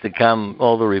things to come,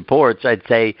 all the reports, I'd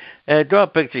say, draw a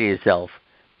picture of yourself.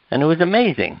 And it was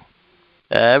amazing.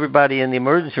 Everybody in the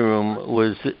emergency room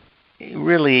was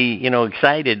really,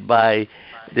 excited by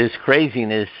this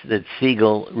craziness that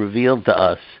Siegel revealed to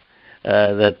us,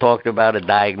 that talked about a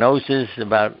diagnosis,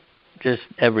 about just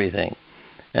everything.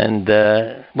 And,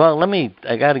 I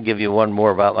got to give you one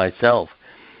more about myself.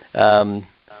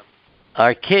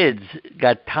 Our kids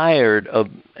got tired of,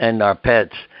 and our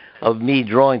pets, of me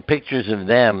drawing pictures of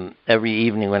them every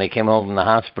evening when I came home from the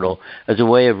hospital as a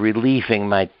way of relieving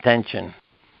my tension,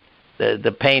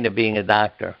 the pain of being a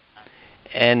doctor.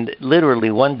 And literally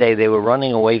one day they were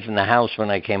running away from the house when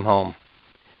I came home.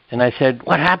 And I said,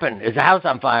 "What happened? Is the house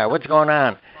on fire? What's going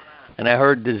on?" And I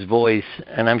heard this voice,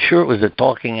 and I'm sure it was a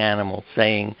talking animal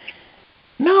saying,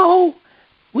 "No,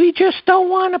 we just don't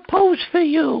want to pose for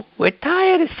you. We're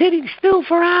tired of sitting still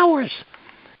for hours."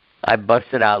 I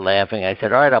busted out laughing. I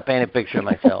said, "All right, I'll paint a picture of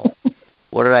myself."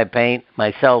 What did I paint?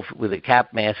 Myself with a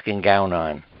cap, mask, and gown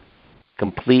on,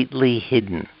 completely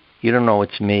hidden. You don't know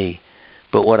it's me.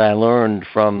 But what I learned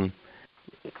from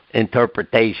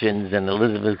interpretations and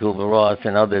Elizabeth Kubler-Ross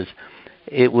and others,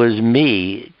 it was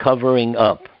me covering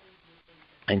up.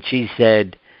 And she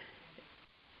said,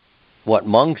 what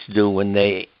monks do when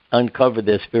they uncover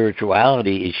their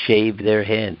spirituality is shave their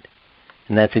head.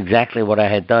 And that's exactly what I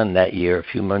had done that year, a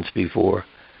few months before.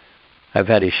 I've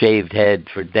had a shaved head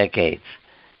for decades.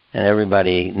 And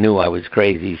everybody knew I was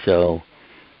crazy, so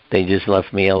they just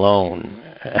left me alone.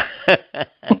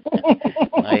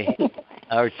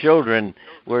 Our children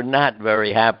were not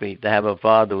very happy to have a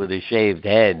father with a shaved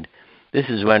head. This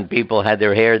is when people had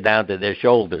their hair down to their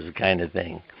shoulders kind of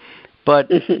thing. But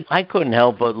I couldn't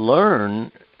help but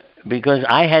learn because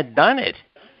I had done it.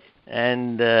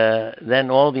 And then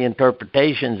all the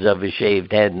interpretations of a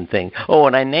shaved head and things. Oh,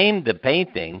 and I named the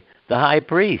painting The High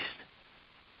Priest.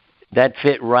 That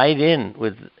fit right in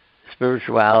with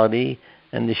spirituality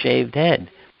and the shaved head.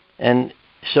 And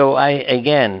so I,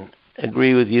 again,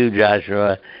 agree with you,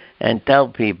 Joshua, and tell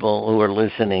people who are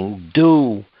listening,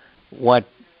 do what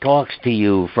talks to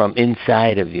you from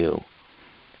inside of you,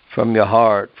 from your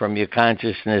heart, from your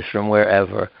consciousness, from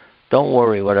wherever. Don't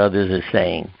worry what others are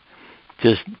saying.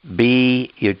 Just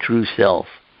be your true self,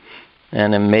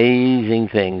 and amazing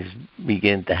things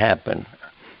begin to happen.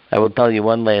 I will tell you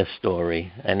one last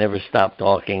story. I never stop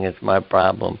talking. It's my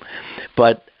problem.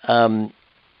 But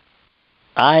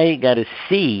I got a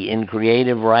C in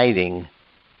creative writing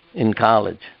in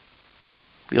college.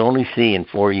 The only C in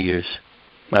 4 years,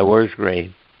 my worst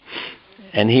grade.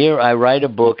 And here I write a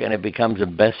book, and it becomes a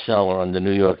bestseller on the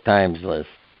New York Times list.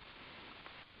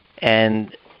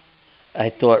 And I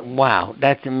thought, wow,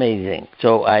 that's amazing.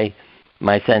 So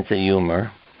my sense of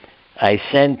humor, I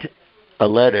sent a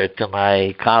letter to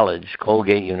my college,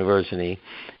 Colgate University,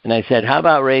 and I said, how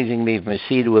about raising me from a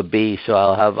C to a B so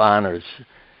I'll have honors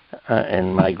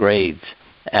in my grades,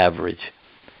 average?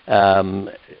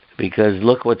 Because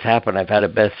look what's happened. I've had a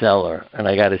bestseller, and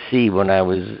I got a C when I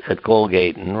was at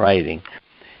Colgate in writing.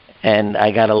 And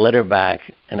I got a letter back,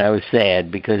 and I was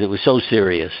sad because it was so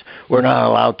serious. We're not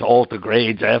allowed to alter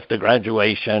grades after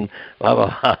graduation, blah,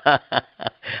 blah, blah.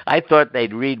 I thought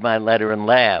they'd read my letter and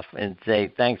laugh and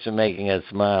say, thanks for making us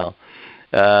smile.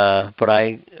 But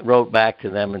I wrote back to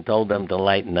them and told them to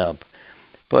lighten up.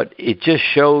 But it just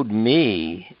showed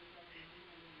me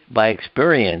by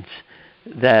experience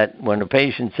that when a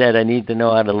patient said, I need to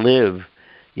know how to live,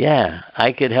 yeah,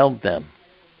 I could help them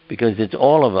because it's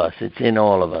all of us. It's in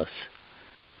all of us.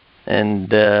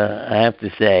 And I have to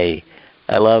say,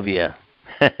 I love you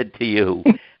to you.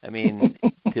 I mean,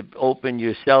 to open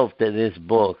yourself to this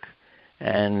book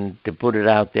and to put it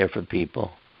out there for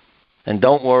people. And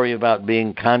don't worry about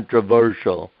being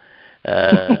controversial.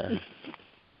 Because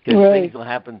things will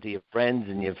happen to your friends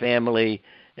and your family,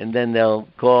 and then they'll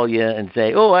call you and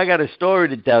say, oh, I got a story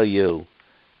to tell you.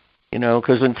 You know,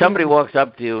 because when somebody walks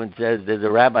up to you and says there's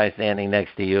a rabbi standing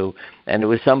next to you, and it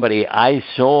was somebody I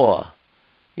saw,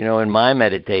 you know, in my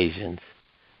meditations,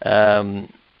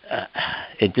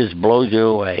 it just blows you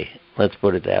away. Let's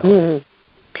put it that way.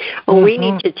 Well, we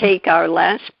need to take our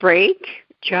last break,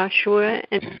 Joshua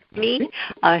and me.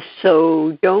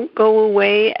 So don't go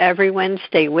away. Everyone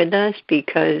stay with us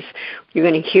because you're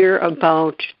going to hear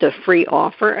about the free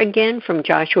offer again from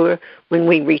Joshua when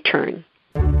we return.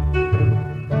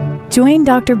 Join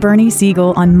Dr. Bernie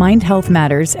Siegel on Mind Health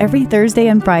Matters every Thursday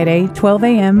and Friday, 12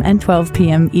 a.m. and 12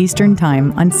 p.m. Eastern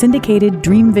Time on syndicated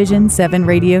Dream Vision 7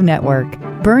 radio network.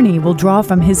 Bernie will draw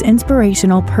from his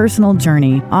inspirational personal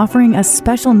journey, offering us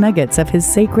special nuggets of his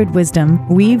sacred wisdom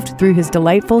weaved through his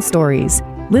delightful stories.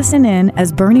 Listen in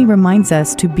as Bernie reminds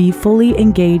us to be fully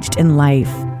engaged in life.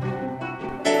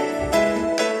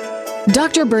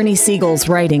 Dr. Bernie Siegel's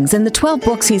writings and the 12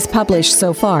 books he's published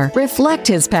so far reflect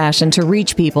his passion to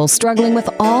reach people struggling with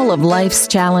all of life's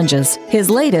challenges. His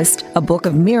latest, a book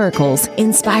of miracles,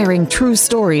 inspiring true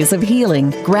stories of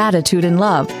healing, gratitude, and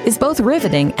love, is both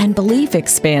riveting and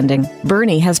belief-expanding.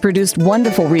 Bernie has produced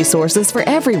wonderful resources for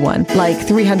everyone, like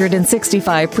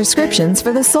 365 prescriptions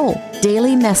for the soul,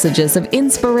 daily messages of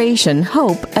inspiration,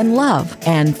 hope, and love,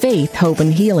 and faith, hope,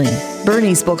 and healing.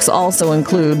 Bernie's books also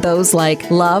include those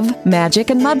like Love, Magic,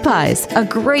 and Mud Pies, a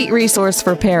great resource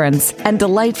for parents, and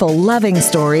delightful loving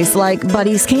stories like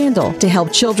Buddy's Candle to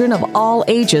help children of all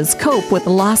ages cope with the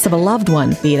loss of a loved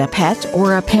one, be it a pet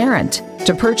or a parent.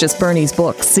 To purchase Bernie's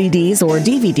books, CDs, or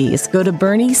DVDs, go to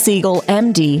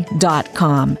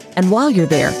BernieSiegelMD.com. And while you're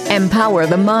there, empower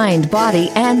the mind,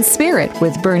 body, and spirit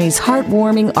with Bernie's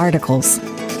heartwarming articles.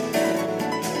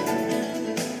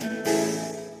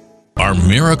 Are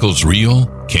miracles real?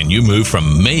 Can you move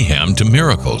from mayhem to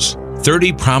miracles?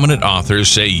 30 prominent authors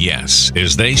say yes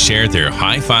as they share their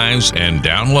high fives and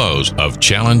down lows of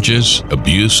challenges,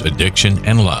 abuse, addiction,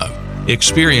 and love.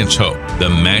 Experience hope, the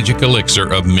magic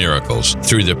elixir of miracles,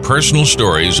 through the personal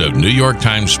stories of New York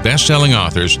Times bestselling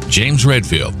authors James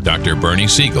Redfield, Dr. Bernie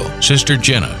Siegel, Sister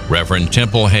Jenna, Reverend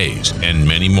Temple Hayes, and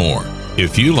many more.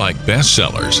 If you like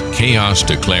bestsellers, Chaos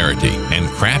to Clarity, and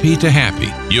Crappy to Happy,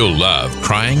 you'll love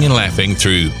crying and laughing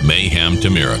through Mayhem to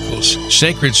Miracles.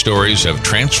 Sacred Stories of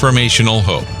Transformational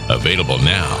Hope. Available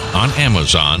now on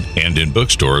Amazon and in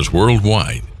bookstores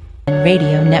worldwide.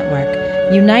 Radio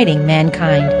Network, uniting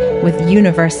mankind with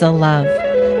universal love.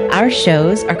 Our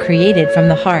shows are created from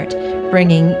the heart,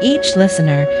 bringing each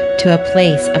listener to a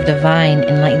place of divine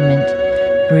enlightenment.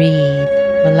 Breathe,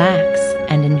 relax,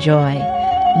 and enjoy.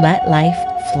 Let life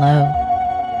flow.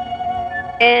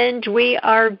 And we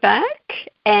are back.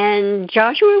 And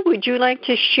Joshua, would you like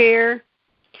to share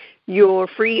your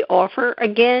free offer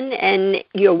again and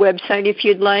your website if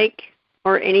you'd like,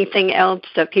 or anything else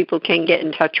that people can get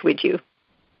in touch with you?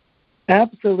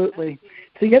 Absolutely.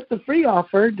 To get the free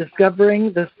offer,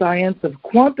 Discovering the Science of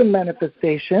Quantum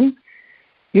Manifestation,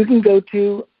 you can go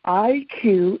to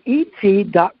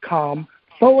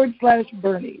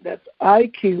iqet.com/Bernie. That's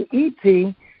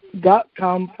iqet.com/BERNIE.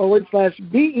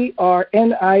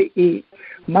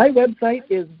 My website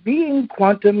is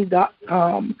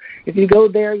beingquantum.com. If you go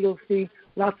there, you'll see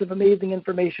lots of amazing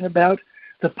information about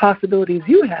the possibilities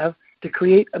you have to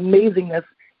create amazingness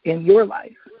in your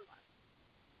life.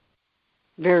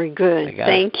 Very good.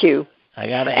 Thank you. I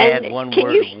got to add one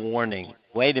word of warning.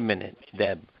 Wait a minute,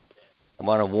 Deb. I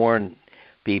want to warn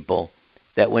people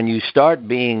that when you start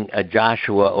being a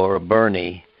Joshua or a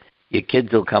Bernie, your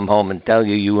kids will come home and tell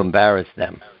you you embarrassed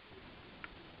them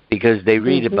because they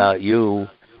read about you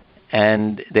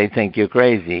and they think you're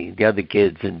crazy. The other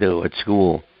kids do at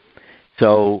school.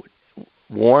 So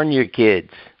warn your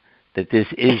kids that this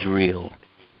is real.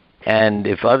 And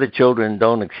if other children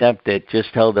don't accept it,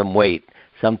 just tell them, wait,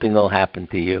 something will happen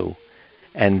to you.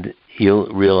 And you'll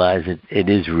realize it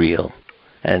is real.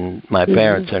 And my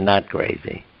parents are not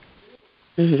crazy.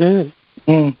 Good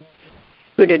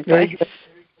advice.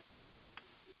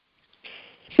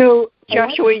 So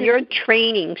Joshua, you're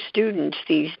training students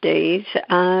these days,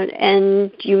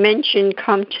 and you mentioned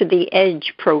Come to the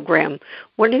Edge program.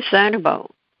 What is that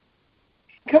about?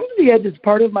 Come to the Edge is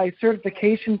part of my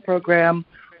certification program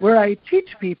where I teach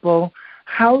people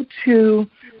how to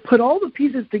put all the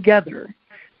pieces together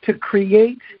to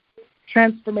create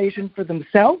transformation for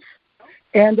themselves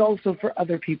and also for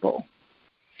other people.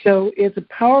 So it's a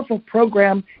powerful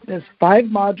program. It has 5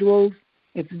 modules.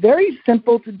 It's very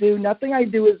simple to do. Nothing I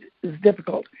do is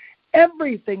difficult.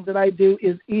 Everything that I do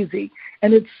is easy.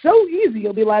 And it's so easy,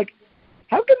 you'll be like,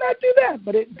 how can that do that?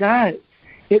 But it does.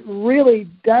 It really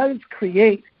does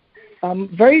create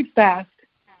very fast,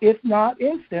 if not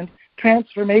instant,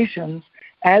 transformations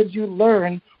as you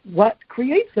learn what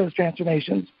creates those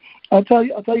transformations. I'll tell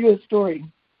you a story.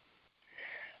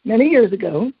 Many years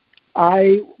ago,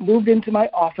 I moved into my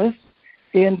office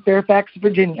in Fairfax,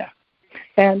 Virginia.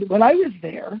 And when I was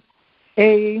there,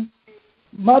 a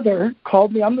mother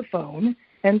called me on the phone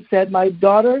and said, my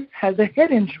daughter has a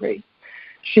head injury.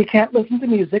 She can't listen to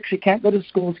music. She can't go to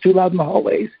school. It's too loud in the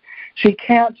hallways. She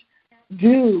can't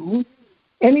do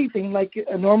anything like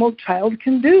a normal child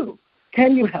can do.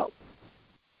 Can you help?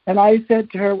 And I said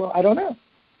to her, well, I don't know.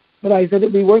 But I said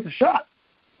it'd be worth a shot.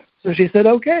 So she said,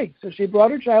 okay. So she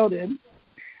brought her child in.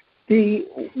 The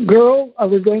girl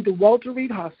was going to Walter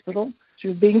Reed Hospital. She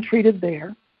was being treated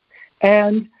there.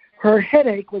 And her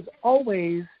headache was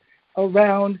always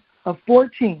around a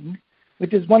 14,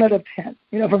 which is 1 out of 10.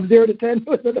 You know, from 0 to 10 it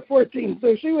was at a 14.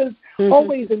 So she was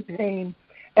always in pain.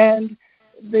 And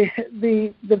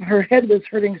her head was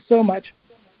hurting so much.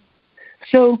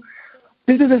 So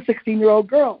this is a 16-year-old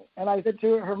girl. And I said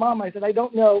to her mom, I said, I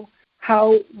don't know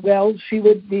how well she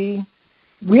would be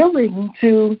willing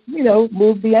to,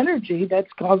 move the energy that's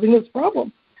causing this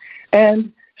problem.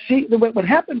 And what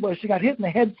happened was she got hit in the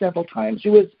head several times.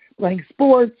 She was playing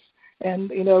sports,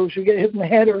 and, she would get hit in the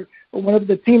head, or one of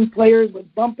the team players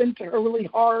would bump into her really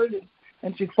hard,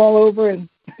 and she'd fall over and,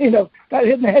 got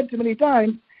hit in the head too many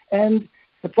times. And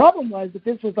the problem was that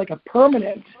this was like a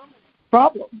permanent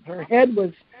problem. Her head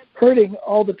was hurting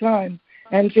all the time,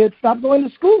 and she had stopped going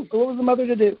to school. So what was the mother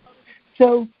to do?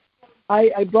 So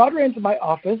I brought her into my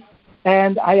office,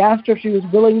 and I asked her if she was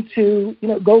willing to,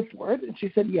 go for it, and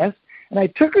she said yes. And I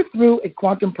took her through a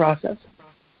quantum process.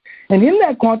 And in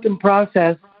that quantum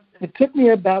process, it took me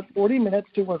about 40 minutes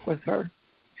to work with her.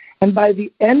 And by the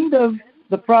end of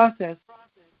the process,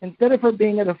 instead of her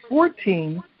being at a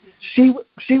 14, she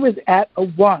was at a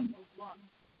 1.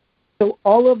 So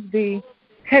all of the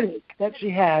headache that she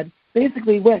had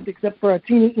basically went, except for a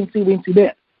teeny-weensy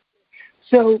bit.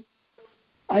 So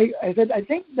I said, I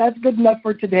think that's good enough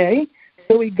for today.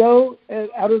 So we go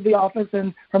out of the office,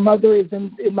 and her mother is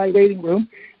in my waiting room,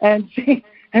 and we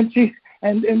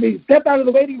step out of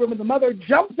the waiting room, and the mother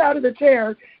jumps out of the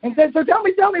chair and says, so tell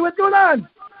me what's going on.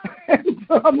 And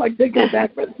so I'm like taken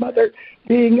back by the mother,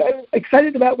 being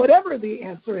excited about whatever the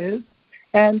answer is.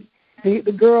 And the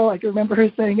girl, I can remember her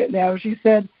saying it now, she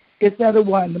said, it's at a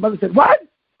 1. The mother said, what?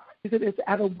 She said, it's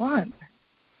at a 1.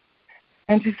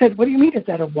 And she said, what do you mean it's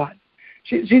at a 1?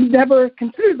 She never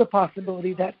considered the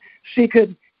possibility that she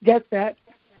could get that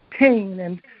pain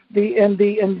and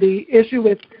the issue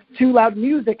with too loud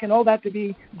music and all that to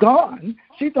be gone.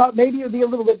 She thought maybe it would be a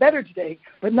little bit better today,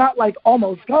 but not like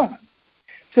almost gone.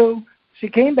 So she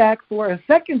came back for a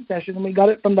second session, and we got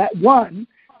it from that 1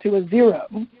 to a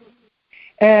 0.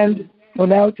 And well,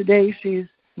 now today she's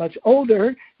much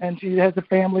older, and she has a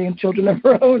family and children of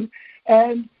her own.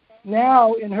 And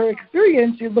now in her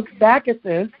experience, she looks back at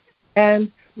this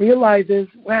and realizes,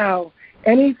 wow,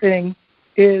 anything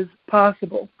is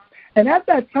possible. And at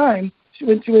that time,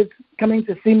 when she was coming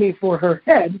to see me for her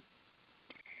head,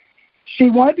 she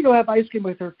wanted to go have ice cream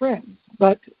with her friends.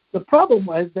 But the problem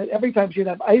was that every time she'd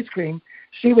have ice cream,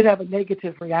 she would have a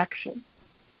negative reaction.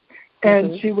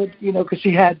 And she would, because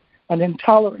she had an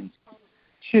intolerance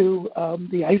to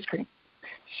the ice cream.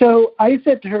 So I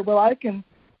said to her, well, I can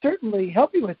certainly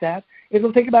help you with that.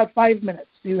 It'll take about 5 minutes.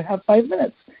 You have 5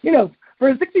 minutes. For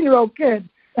a 16-year-old kid,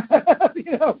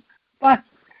 five,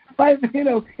 if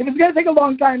it's going to take a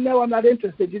long time, no, I'm not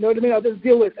interested. You know what I mean? I'll just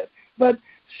deal with it. But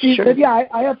she said, yeah,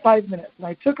 I have 5 minutes. And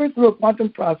I took her through a quantum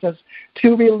process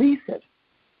to release it.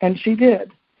 And she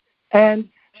did. And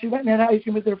she went and had ice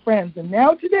cream with her friends. And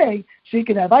now today, she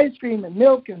can have ice cream and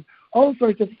milk and all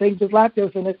sorts of things with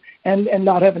lactose in it and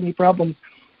not have any problems.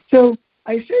 So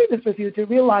I share this with you to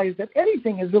realize that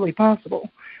anything is really possible.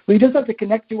 We just have to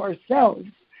connect to ourselves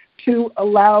to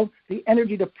allow the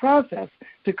energy to process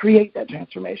to create that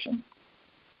transformation.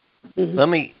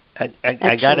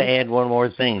 I got to add one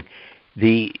more thing.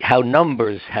 How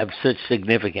numbers have such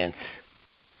significance.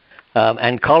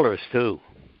 and colors too.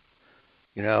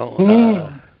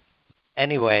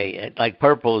 Anyway, like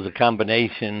purple is a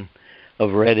combination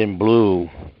of red and blue,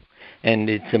 and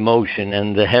its emotion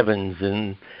and the heavens,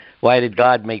 and why did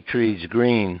God make trees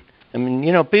green? I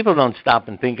mean, people don't stop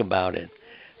and think about it.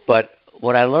 But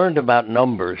what I learned about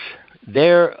numbers,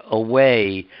 they're a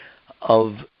way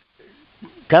of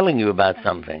telling you about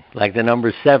something, like the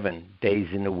number 7 days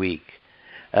in a week,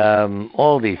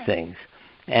 all these things.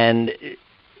 And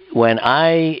when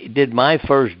I did my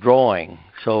first drawing,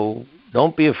 so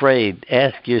don't be afraid,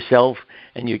 ask yourself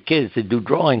and your kids to do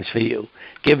drawings for you.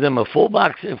 Give them a full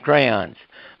box of crayons.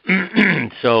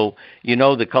 So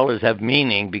the colors have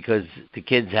meaning because the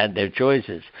kids had their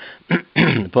choices.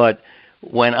 But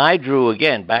when I drew,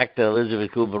 again, back to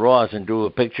Elizabeth Kubler-Ross and drew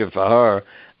a picture for her,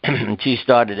 she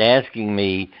started asking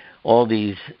me all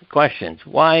these questions.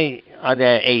 Why are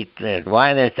there 8 there?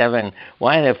 Why are there 7?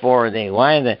 Why are there 4 there?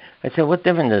 Why are there... I said, what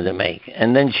difference does it make?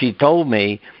 And then she told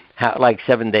me how, like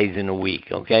 7 days in a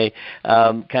week, okay,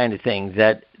 kind of things,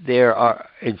 that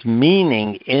it's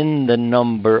meaning in the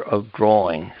number of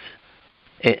drawings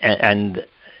and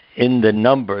in the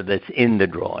number that's in the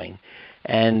drawing.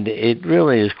 And it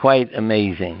really is quite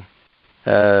amazing.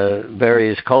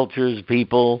 Various cultures,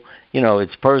 people,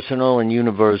 it's personal and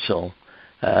universal.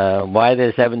 Why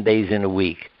there's 7 days in a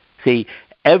week. See,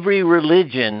 every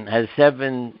religion has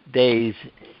 7 days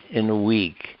in a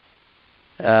week.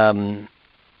 And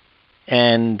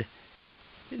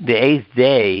the 8th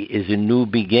day is a new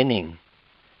beginning.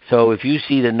 So if you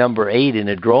see the number 8 in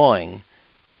a drawing,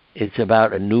 it's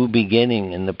about a new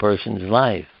beginning in the person's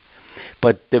life.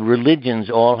 But the religions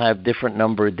all have different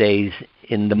number of days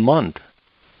in the month.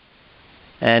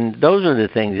 And those are the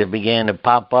things that began to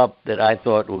pop up that I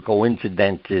thought were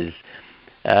coincidences,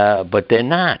 but they're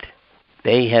not.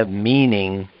 They have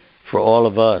meaning for all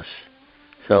of us.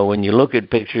 So when you look at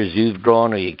pictures you've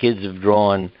drawn or your kids have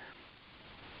drawn,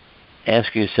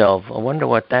 ask yourself, I wonder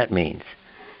what that means.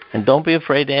 And don't be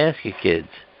afraid to ask your kids.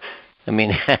 I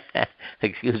mean,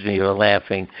 excuse me, you're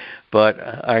laughing, but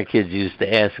our kids used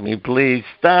to ask me, please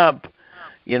stop,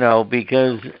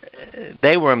 because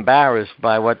they were embarrassed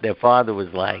by what their father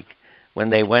was like when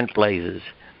they went places.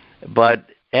 But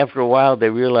after a while, they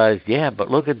realized, but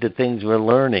look at the things we're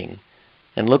learning,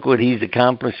 and look what he's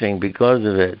accomplishing because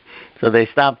of it. So they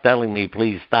stopped telling me,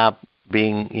 please stop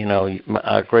being,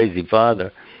 our crazy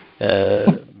father,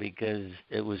 because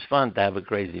it was fun to have a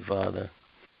crazy father.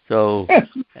 So,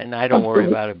 and I don't worry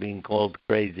about it being called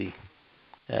crazy.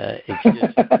 It's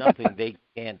just something they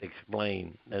can't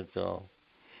explain. That's all.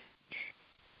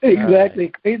 Exactly.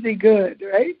 Right. Crazy good,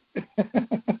 right?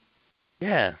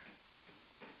 Yeah.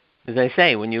 As I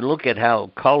say, when you look at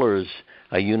how colors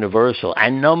are universal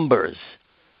and numbers.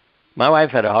 My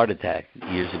wife had a heart attack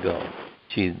years ago.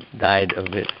 She died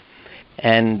of it.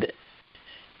 And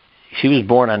she was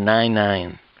born on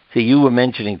 9/9. See, you were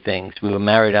mentioning things. We were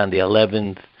married on the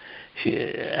 11th.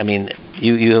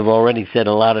 You have already said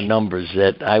a lot of numbers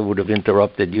that I would have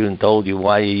interrupted you and told you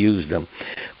why you used them.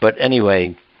 But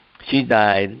anyway, she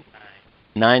died.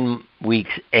 9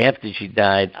 weeks after she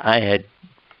died, I had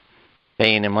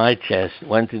pain in my chest,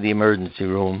 went to the emergency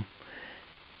room.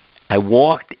 I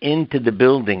walked into the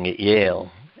building at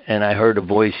Yale, and I heard a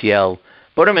voice yell,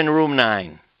 put him in room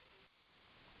 9.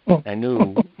 I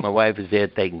knew my wife was there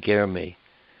taking care of me.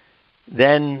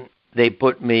 Then they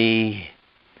put me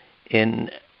in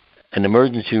an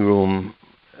emergency room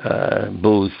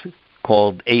booth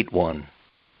called 8-1.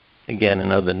 Again,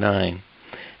 another 9.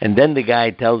 And then the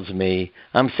guy tells me,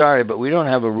 I'm sorry, but we don't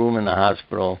have a room in the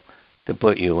hospital to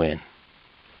put you in.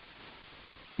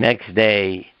 Next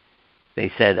day, they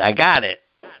said, I got it.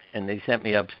 And they sent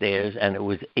me upstairs, and it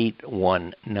was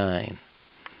 819.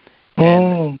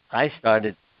 And I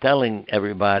started telling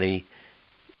everybody,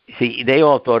 see, they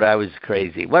all thought I was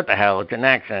crazy. What the hell? It's an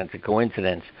accident. It's a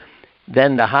coincidence.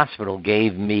 Then the hospital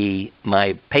gave me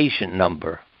my patient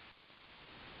number.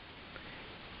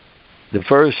 The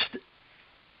first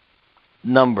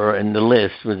number in the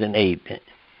list was an 8,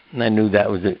 and I knew that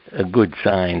was a good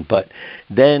sign. But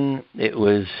then it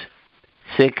was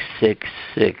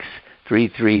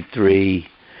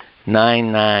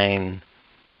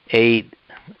 666-333-998,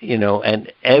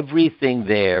 and everything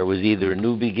there was either a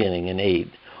new beginning, an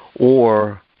 8,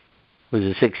 or was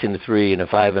a 6 and a 3 and a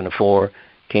 5 and a 4,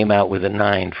 came out with a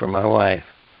 9 for my wife.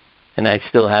 And I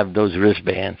still have those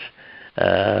wristbands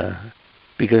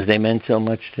because they meant so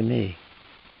much to me.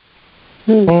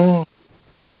 We'll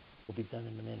be done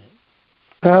in a minute.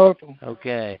 Powerful.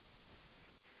 Okay.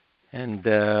 And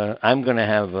I'm going to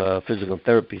have a physical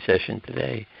therapy session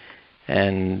today.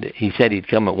 And he said he'd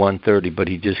come at 1:30, but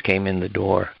he just came in the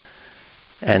door.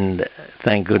 And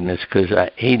thank goodness, because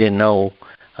he didn't know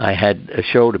I had a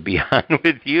show to be on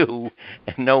with you,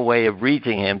 and no way of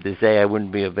reaching him to say I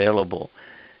wouldn't be available.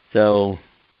 So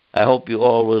I hope you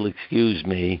all will excuse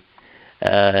me.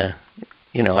 I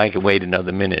can wait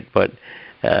another minute, but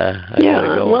I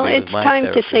gotta go. Well, it's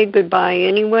time to say goodbye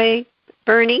anyway,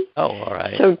 Bernie. Oh, all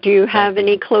right. So do you have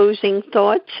any closing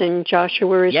thoughts, and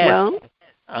Joshua as well?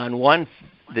 On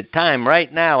the time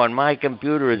right now on my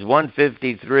computer is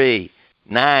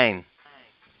 1:53:09.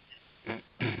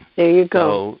 There you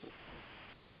go. So,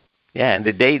 and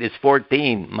the date is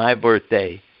 14, my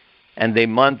birthday, and the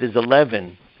month is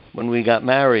 11 when we got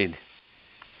married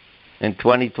in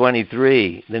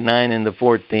 2023, the 9 and the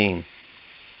 14.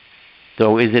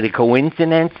 So is it a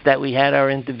coincidence that we had our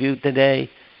interview today?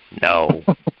 No.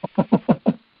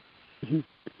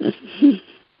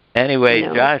 Anyway,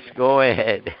 no. Josh, go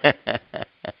ahead.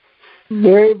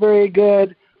 Very, very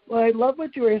good. Well, I love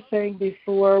what you were saying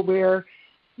before, where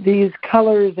these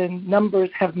colors and numbers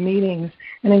have meanings.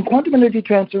 And in quantum energy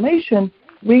transformation,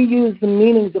 we use the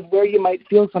meanings of where you might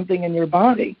feel something in your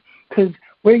body, because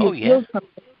where you feel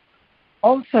something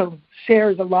also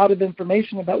shares a lot of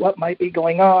information about what might be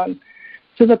going on.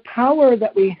 So the power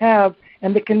that we have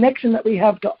and the connection that we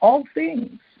have to all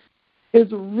things is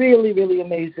really, really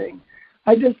amazing.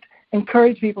 I just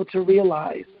encourage people to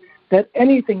realize that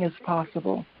anything is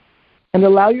possible, and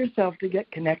allow yourself to get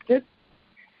connected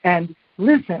and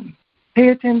listen, pay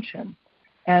attention,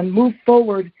 and move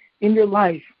forward in your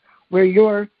life where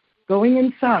you're going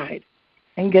inside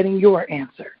and getting your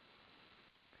answer.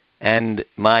 And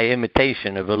my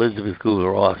imitation of Elizabeth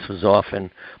Kubler-Ross was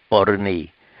often,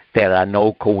 Bernie, there are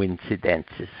no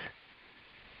coincidences.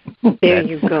 There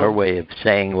you go. Her way of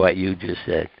saying what you just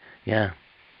said. Yeah.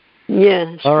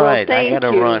 Yes. All right, well, I got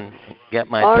to run, get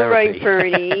my All therapy. All right,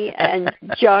 Bernie. And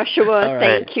Joshua,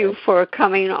 thank you for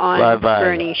coming on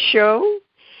Bernie's show.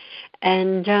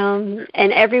 And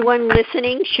everyone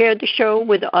listening, share the show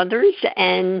with others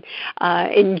and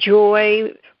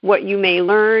enjoy what you may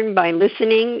learn by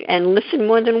listening, and listen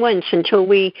more than once until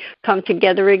we come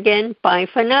together again. Bye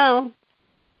for now.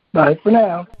 Bye for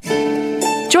now.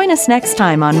 Join us next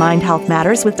time on Mind Health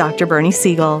Matters with Dr. Bernie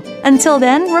Siegel. Until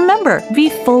then, remember, be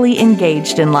fully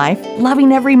engaged in life,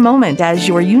 loving every moment as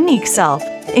your unique self.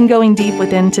 In going deep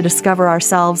within to discover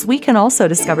ourselves, we can also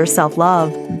discover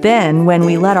self-love. Then, when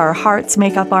we let our hearts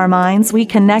make up our minds, we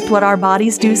connect what our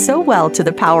bodies do so well to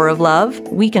the power of love.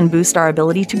 We can boost our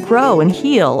ability to grow and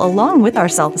heal along with our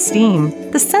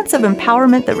self-esteem. The sense of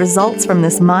empowerment that results from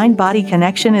this mind-body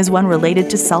connection is one related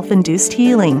to self-induced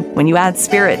healing. When you add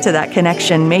spirit to that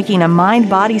connection, making a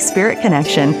mind-body-spirit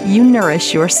connection, you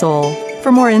nourish your soul.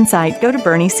 For more insight, go to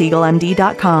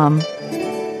BernieSiegelMD.com.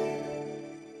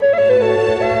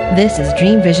 This is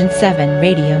Dream Vision 7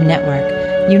 Radio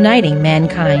Network, uniting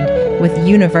mankind with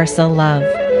universal love.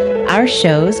 Our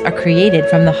shows are created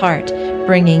from the heart,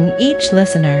 bringing each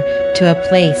listener to a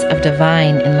place of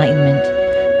divine enlightenment.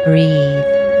 Breathe,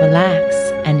 relax,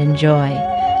 and enjoy.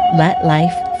 Let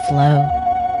life flow.